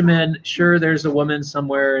Benjamin. Sure, there's a woman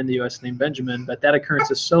somewhere in the US named Benjamin, but that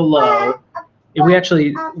occurrence is so low. And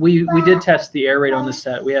we did test the error rate on this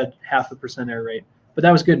set. We had 0.5% error rate, but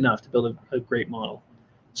that was good enough to build a great model.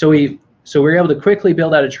 So we were able to quickly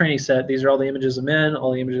build out a training set. These are all the images of men,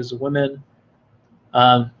 all the images of women.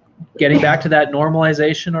 Getting back to that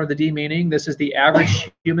normalization or the demeaning, this is the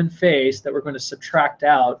average human face that we're going to subtract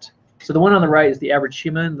out. So the one on the right is the average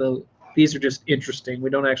human. These are just interesting.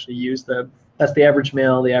 We don't actually use them. That's the average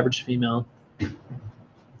male, the average female.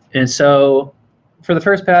 And so for the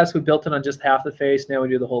first pass, we built it on just half the face. Now we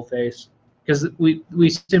do the whole face, because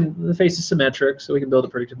the face is symmetric, so we can build a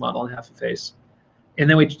predictive model on half the face. And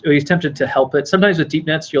then we attempted to help it. Sometimes with deep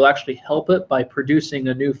nets, you'll actually help it by producing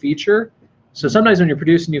a new feature. So sometimes when you're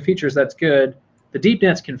producing new features, that's good. The deep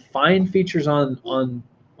nets can find features on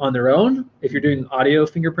their own. If you're doing audio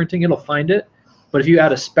fingerprinting, it'll find it. But if you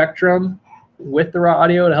add a spectrum with the raw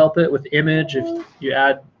audio to help it, with image, if you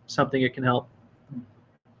add something, it can help.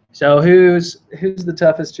 So who's the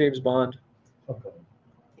toughest James Bond?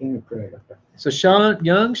 So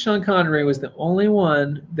young Sean Connery was the only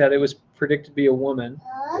one that it was predicted to be a woman.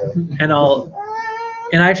 And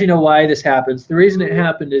I actually know why this happens. The reason it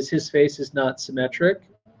happened is his face is not symmetric.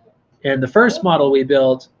 And the first model we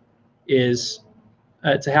built is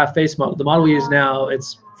it's a half face model. The model we use now,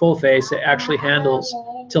 it's full face. It actually handles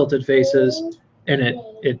tilted faces, and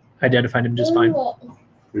it identified him just fine.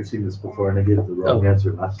 We've seen this before, and I gave the wrong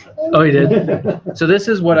answer last time. Oh, he did? So this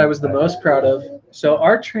is what I was the most proud of. So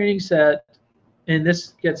our training set, and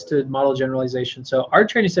this gets to model generalization. So our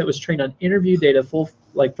training set was trained on interview data, full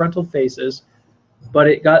like frontal faces, but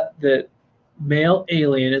it got the male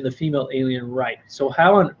alien and the female alien right. So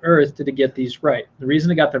how on earth did it get these right? The reason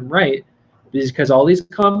it got them right is because all these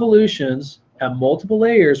convolutions have multiple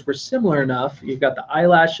layers were similar enough. You've got the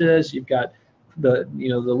eyelashes, you've got the the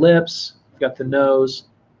lips, you've got the nose.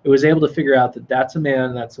 It was able to figure out that that's a man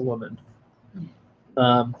and that's a woman.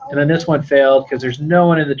 And then this one failed because there's no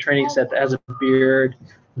one in the training set that has a beard,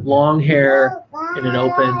 long hair, and an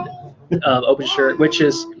open shirt, which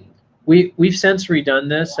is we've since redone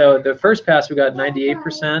this. So the first pass we got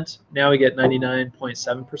 98%. Now we get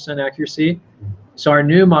 99.7% accuracy. So our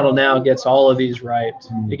new model now gets all of these right.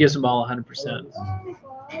 It gives them all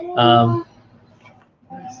 100%.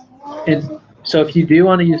 So if you do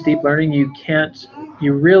want to use deep learning,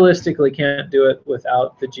 you realistically can't do it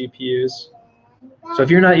without the GPUs. So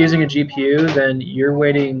if you're not using a GPU, then you're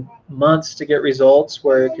waiting months to get results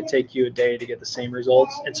where it could take you a day to get the same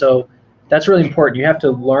results. And so that's really important. You have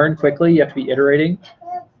to learn quickly. You have to be iterating.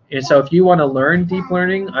 And so if you want to learn deep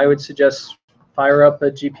learning, I would suggest fire up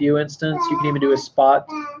a GPU instance. You can even do a spot.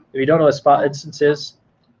 If you don't know what a spot instance is,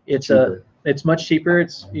 it's much cheaper.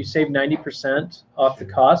 You save 90% off the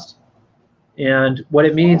cost. And what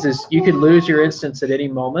it means is you could lose your instance at any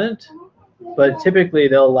moment, but typically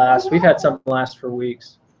they'll last. We've had some last for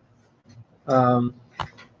weeks.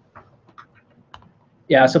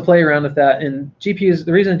 Yeah, so play around with that. And GPUs,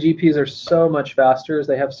 the reason GPUs are so much faster is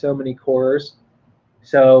they have so many cores.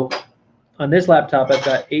 So on this laptop, I've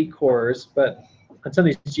got 8 cores, but on some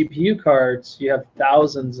of these GPU cards, you have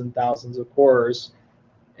thousands and thousands of cores.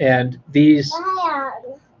 And these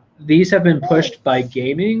have been pushed by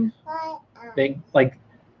gaming.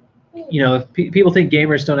 People think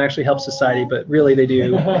gamers don't actually help society, but really they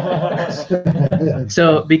do.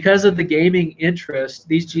 So because of the gaming interest,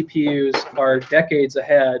 these GPUs are decades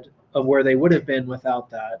ahead of where they would have been without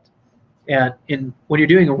that. And when you're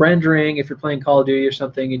doing a rendering, if you're playing Call of Duty or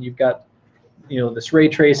something, and you've got this ray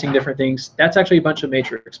tracing, different things, that's actually a bunch of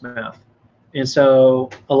matrix math. And so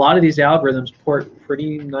a lot of these algorithms port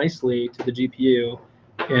pretty nicely to the GPU.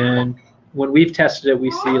 And when we've tested it, we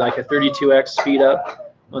see like a 32x speed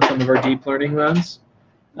up on some of our deep learning runs.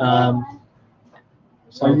 Are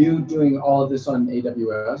you doing all of this on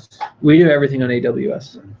AWS? We do everything on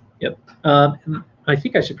AWS. Yep. I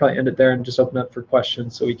think I should probably end it there and just open up for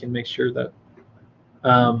questions so we can make sure that,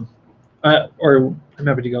 or I'm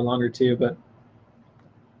happy to go longer too, but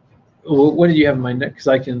what did you have in mind, Nick? Because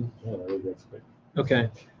I can. Okay.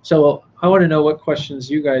 So I want to know what questions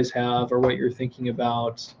you guys have or what you're thinking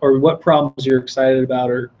about or what problems you're excited about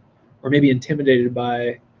or maybe intimidated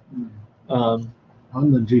by. On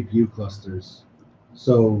the GPU clusters,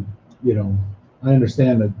 so I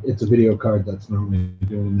understand that it's a video card that's normally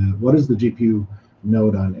doing that. What is the GPU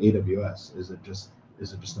node on AWS? Is it just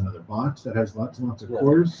another box that has lots and lots of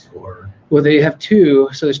cores, or? Well, they have 2.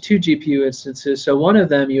 So there's 2 GPU instances. So one of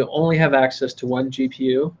them you only have access to 1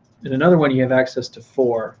 GPU, and another one you have access to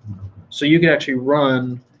 4. So you could actually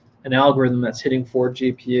run an algorithm that's hitting 4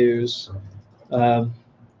 GPUs.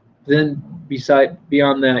 Then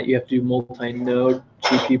beyond that, you have to do multi-node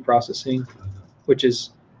GPU processing, which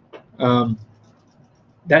is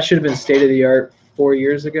that should have been state-of-the-art 4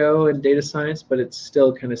 years ago in data science, but it's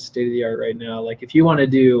still kind of state-of-the-art right now. Like if you want to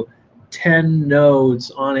do 10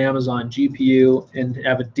 nodes on Amazon GPU and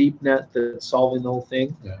have a deep net that's solving the whole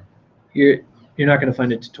thing, you're not going to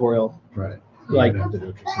find a tutorial. Right. Like, you have to do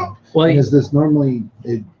it yourself. Well, is this normally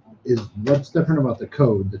what's different about the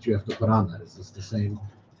code that you have to put on that? Is this the same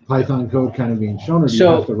Python code kind of being shown, or do you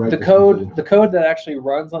have to write the code that actually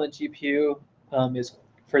runs on the GPU is,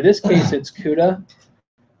 for this case, it's CUDA.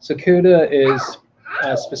 So CUDA is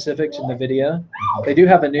specific to NVIDIA. They do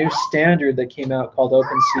have a new standard that came out called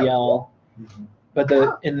OpenCL, but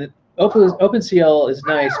OpenCL is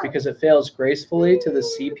nice because it fails gracefully to the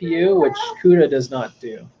CPU, which CUDA does not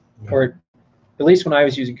do. Or at least when I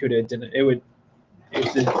was using CUDA, it didn't.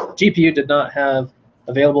 If the GPU did not have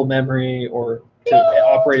available memory or to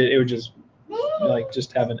operate it, it would just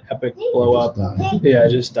have an epic blow up. Yeah,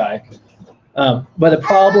 just die. But the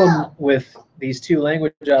problem with these 2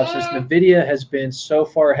 language options, NVIDIA has been so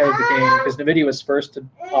far ahead of the game because NVIDIA was first to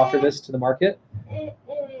offer this to the market.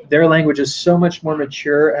 Their language is so much more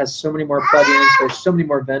mature, has so many more plugins, there's so many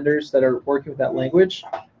more vendors that are working with that language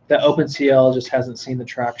that OpenCL just hasn't seen the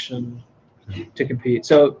traction to compete.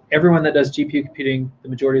 So everyone that does GPU computing, the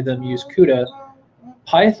majority of them use CUDA,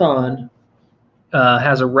 Python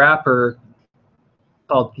has a wrapper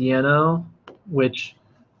called Piano, which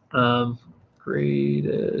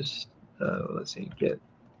greatest, let's see, get.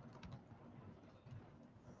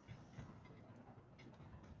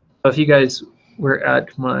 So if you guys were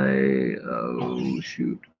at my, oh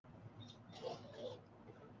shoot.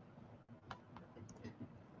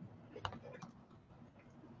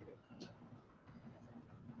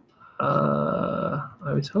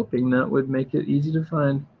 I was hoping that would make it easy to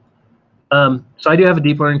find. So I do have a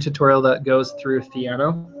deep learning tutorial that goes through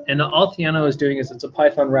Theano, and all Theano is doing is it's a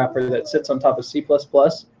Python wrapper that sits on top of C++,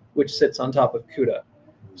 which sits on top of CUDA.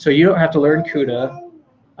 So you don't have to learn CUDA.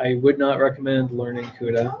 I would not recommend learning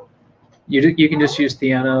CUDA. You can just use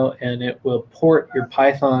Theano, and it will port your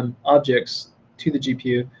Python objects to the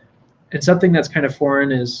GPU. And something that's kind of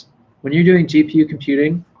foreign is when you're doing GPU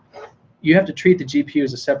computing, you have to treat the GPU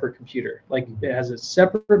as a separate computer. Like it has a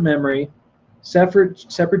separate memory, separate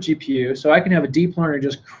GPU. So I can have a deep learner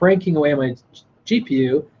just cranking away on my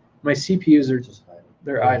GPU. My CPUs are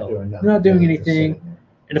they're idle. They're not doing anything.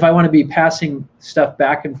 And if I want to be passing stuff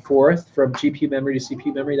back and forth from GPU memory to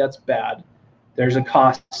CPU memory, that's bad. There's a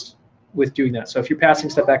cost with doing that. So if you're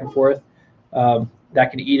passing stuff back and forth,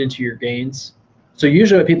 that can eat into your gains. So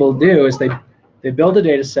usually what people do is they build a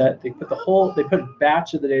data set, they put a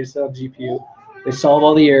batch of the data set on GPU, they solve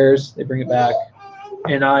all the errors, they bring it back,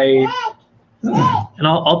 and I'll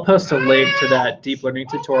post a link to that deep learning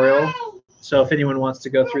tutorial. So if anyone wants to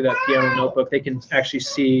go through that Piano notebook, they can actually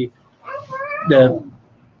see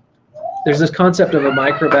there's this concept of a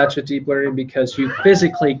micro batch of deep learning because you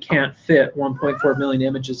physically can't fit 1.4 million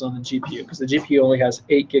images on the GPU because the GPU only has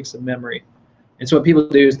 8 gigs of memory. And so what people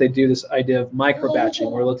do is they do this idea of micro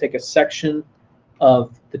batching where they'll take a section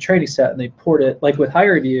of the training set and they port it. Like with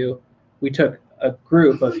HiredView, we took a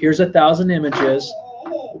group of here's 1,000 images.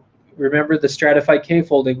 Remember the stratified K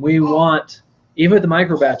folding. We want, even with the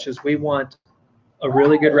micro batches, we want a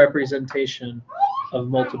really good representation of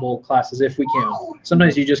multiple classes if we can.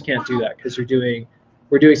 Sometimes you just can't do that because we're doing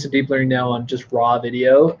some deep learning now on just raw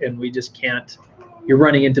video, and we just can't. You're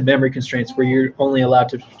running into memory constraints where you're only allowed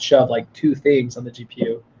to shove like 2 things on the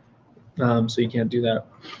GPU, so you can't do that.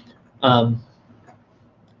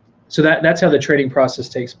 So that's how the training process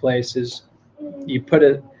takes place. Is you put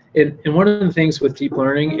it in. And one of the things with deep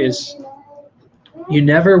learning is you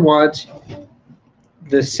never want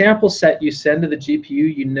the sample set you send to the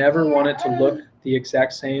GPU. You never want it to look the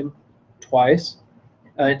exact same twice.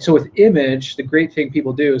 So with image, the great thing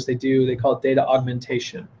people do is they call it data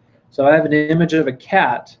augmentation. So I have an image of a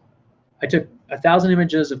cat. I took 1,000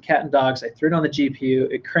 images of cat and dogs. I threw it on the GPU.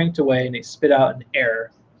 It cranked away and it spit out an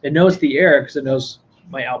error. It knows the error because it knows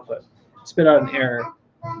my output. It spit out an error.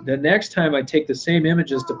 The next time I take the same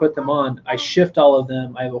images to put them on, I shift all of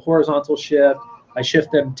them. I have a horizontal shift. I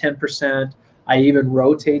shift them 10%. I even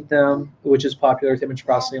rotate them, which is popular with image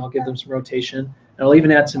processing. I'll give them some rotation. And I'll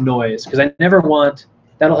even add some noise because I never want,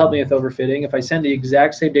 that'll help me with overfitting. If I send the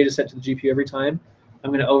exact same data set to the GPU every time,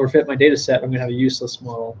 I'm going to overfit my data set. I'm going to have a useless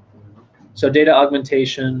model. So data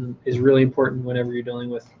augmentation is really important whenever you're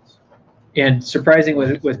dealing with. And surprising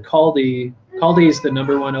with Caldi is the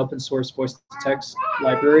 #1 open source voice-to-text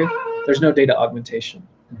library. There's no data augmentation,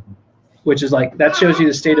 which is like, that shows you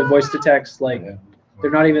the state of voice-to-text. Like,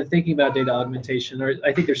 they're not even thinking about data augmentation, or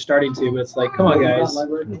I think they're starting to, but it's like, come on, guys.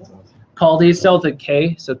 Caldi, spelled with a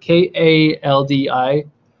K, so Kaldi.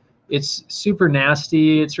 It's super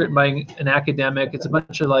nasty. It's written by an academic. It's a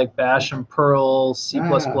bunch of like Bash and Perl, C++.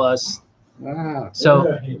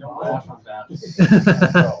 So it's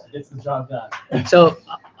the job done. So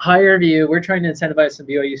HiredView, we're trying to incentivize some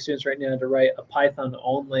BYU students right now to write a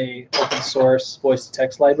Python-only open source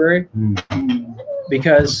voice-to-text library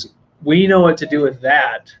because we know what to do with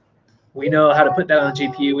that. We know how to put that on the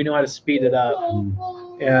GPU. We know how to speed it up.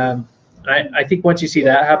 And I think once you see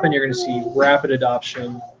that happen, you're going to see rapid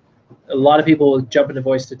adoption. A lot of people will jump into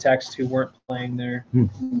voice-to-text who weren't playing there.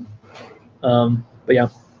 But yeah.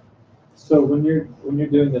 So when you're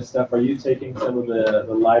doing this stuff, are you taking some of the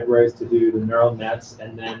libraries to do the neural nets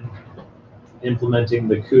and then implementing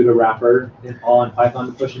the CUDA wrapper all in Python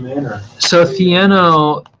to push them in? Or? So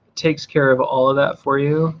Theano takes care of all of that for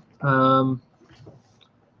you. I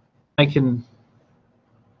can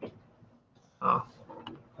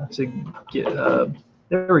to get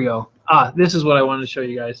there we go. This is what I wanted to show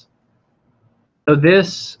you guys.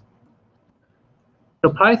 So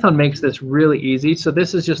Python makes this really easy. So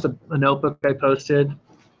this is just a notebook I posted.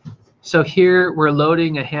 So here we're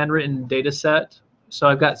loading a handwritten data set. So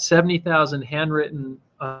I've got 70,000 handwritten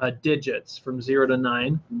digits from 0 to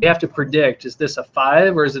 9. We have to predict, is this a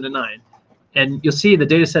 5 or is it a 9? And you'll see the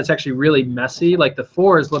data set's actually really messy. Like the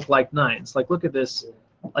 4s look like 9s. Like look at this.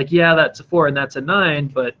 Like, yeah, that's a 4 and that's a 9,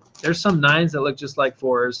 but there's some 9s that look just like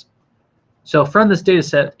 4s. So from this data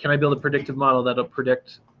set, can I build a predictive model that'll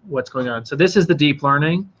predict what's going on? So this is the deep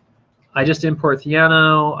learning. I just import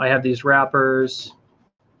Theano. I have these wrappers.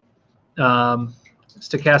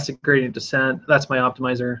 Stochastic gradient descent. That's my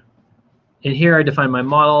optimizer. And here I define my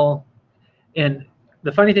model. And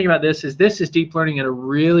the funny thing about this is deep learning at a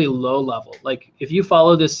really low level. Like if you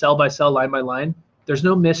follow this cell by cell, line by line, there's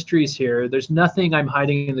no mysteries here. There's nothing I'm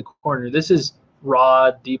hiding in the corner. This is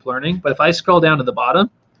raw deep learning. But if I scroll down to the bottom,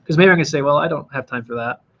 because maybe I'm going to say, well, I don't have time for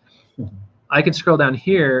that. I can scroll down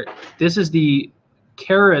here. This is the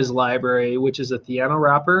Keras library, which is a Theano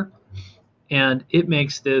wrapper. And it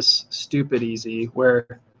makes this stupid easy,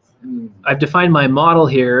 where I've defined my model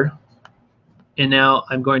here. And now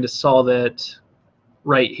I'm going to solve it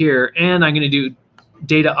right here. And I'm going to do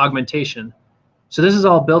data augmentation. So this is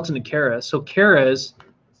all built into Keras. So Keras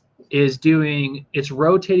is it's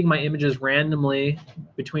rotating my images randomly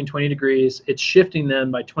between 20 degrees. It's shifting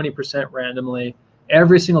them by 20% randomly.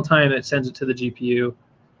 Every single time it sends it to the GPU.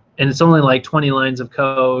 And it's only like 20 lines of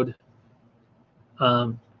code.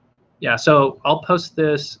 Yeah, so I'll post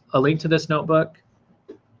a link to this notebook.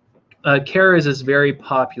 Keras is very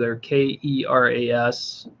popular,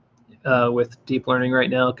 Keras, with deep learning right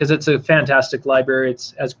now, because it's a fantastic library.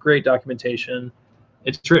 It has great documentation.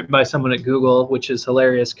 It's written by someone at Google, which is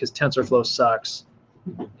hilarious because TensorFlow sucks.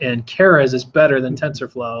 And Keras is better than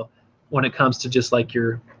TensorFlow when it comes to just like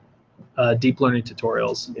your deep learning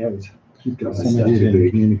tutorials. Somebody didn't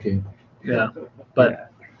communicate. Yeah,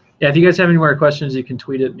 but yeah, if you guys have any more questions, you can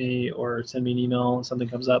tweet at me or send me an email if something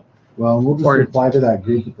comes up. Well, we'll just Or- reply to that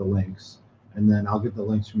group with the links, and then I'll get the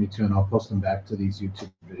links from you too, and I'll post them back to these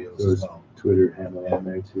YouTube videos as There's well. Twitter handle on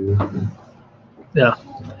there too. Yeah.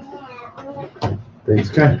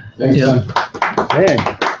 Thanks. Okay, thanks, Yeah.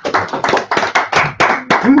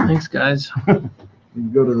 Son. Thanks, guys. You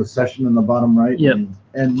can go to the session in the bottom right Yep. and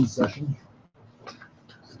end the session.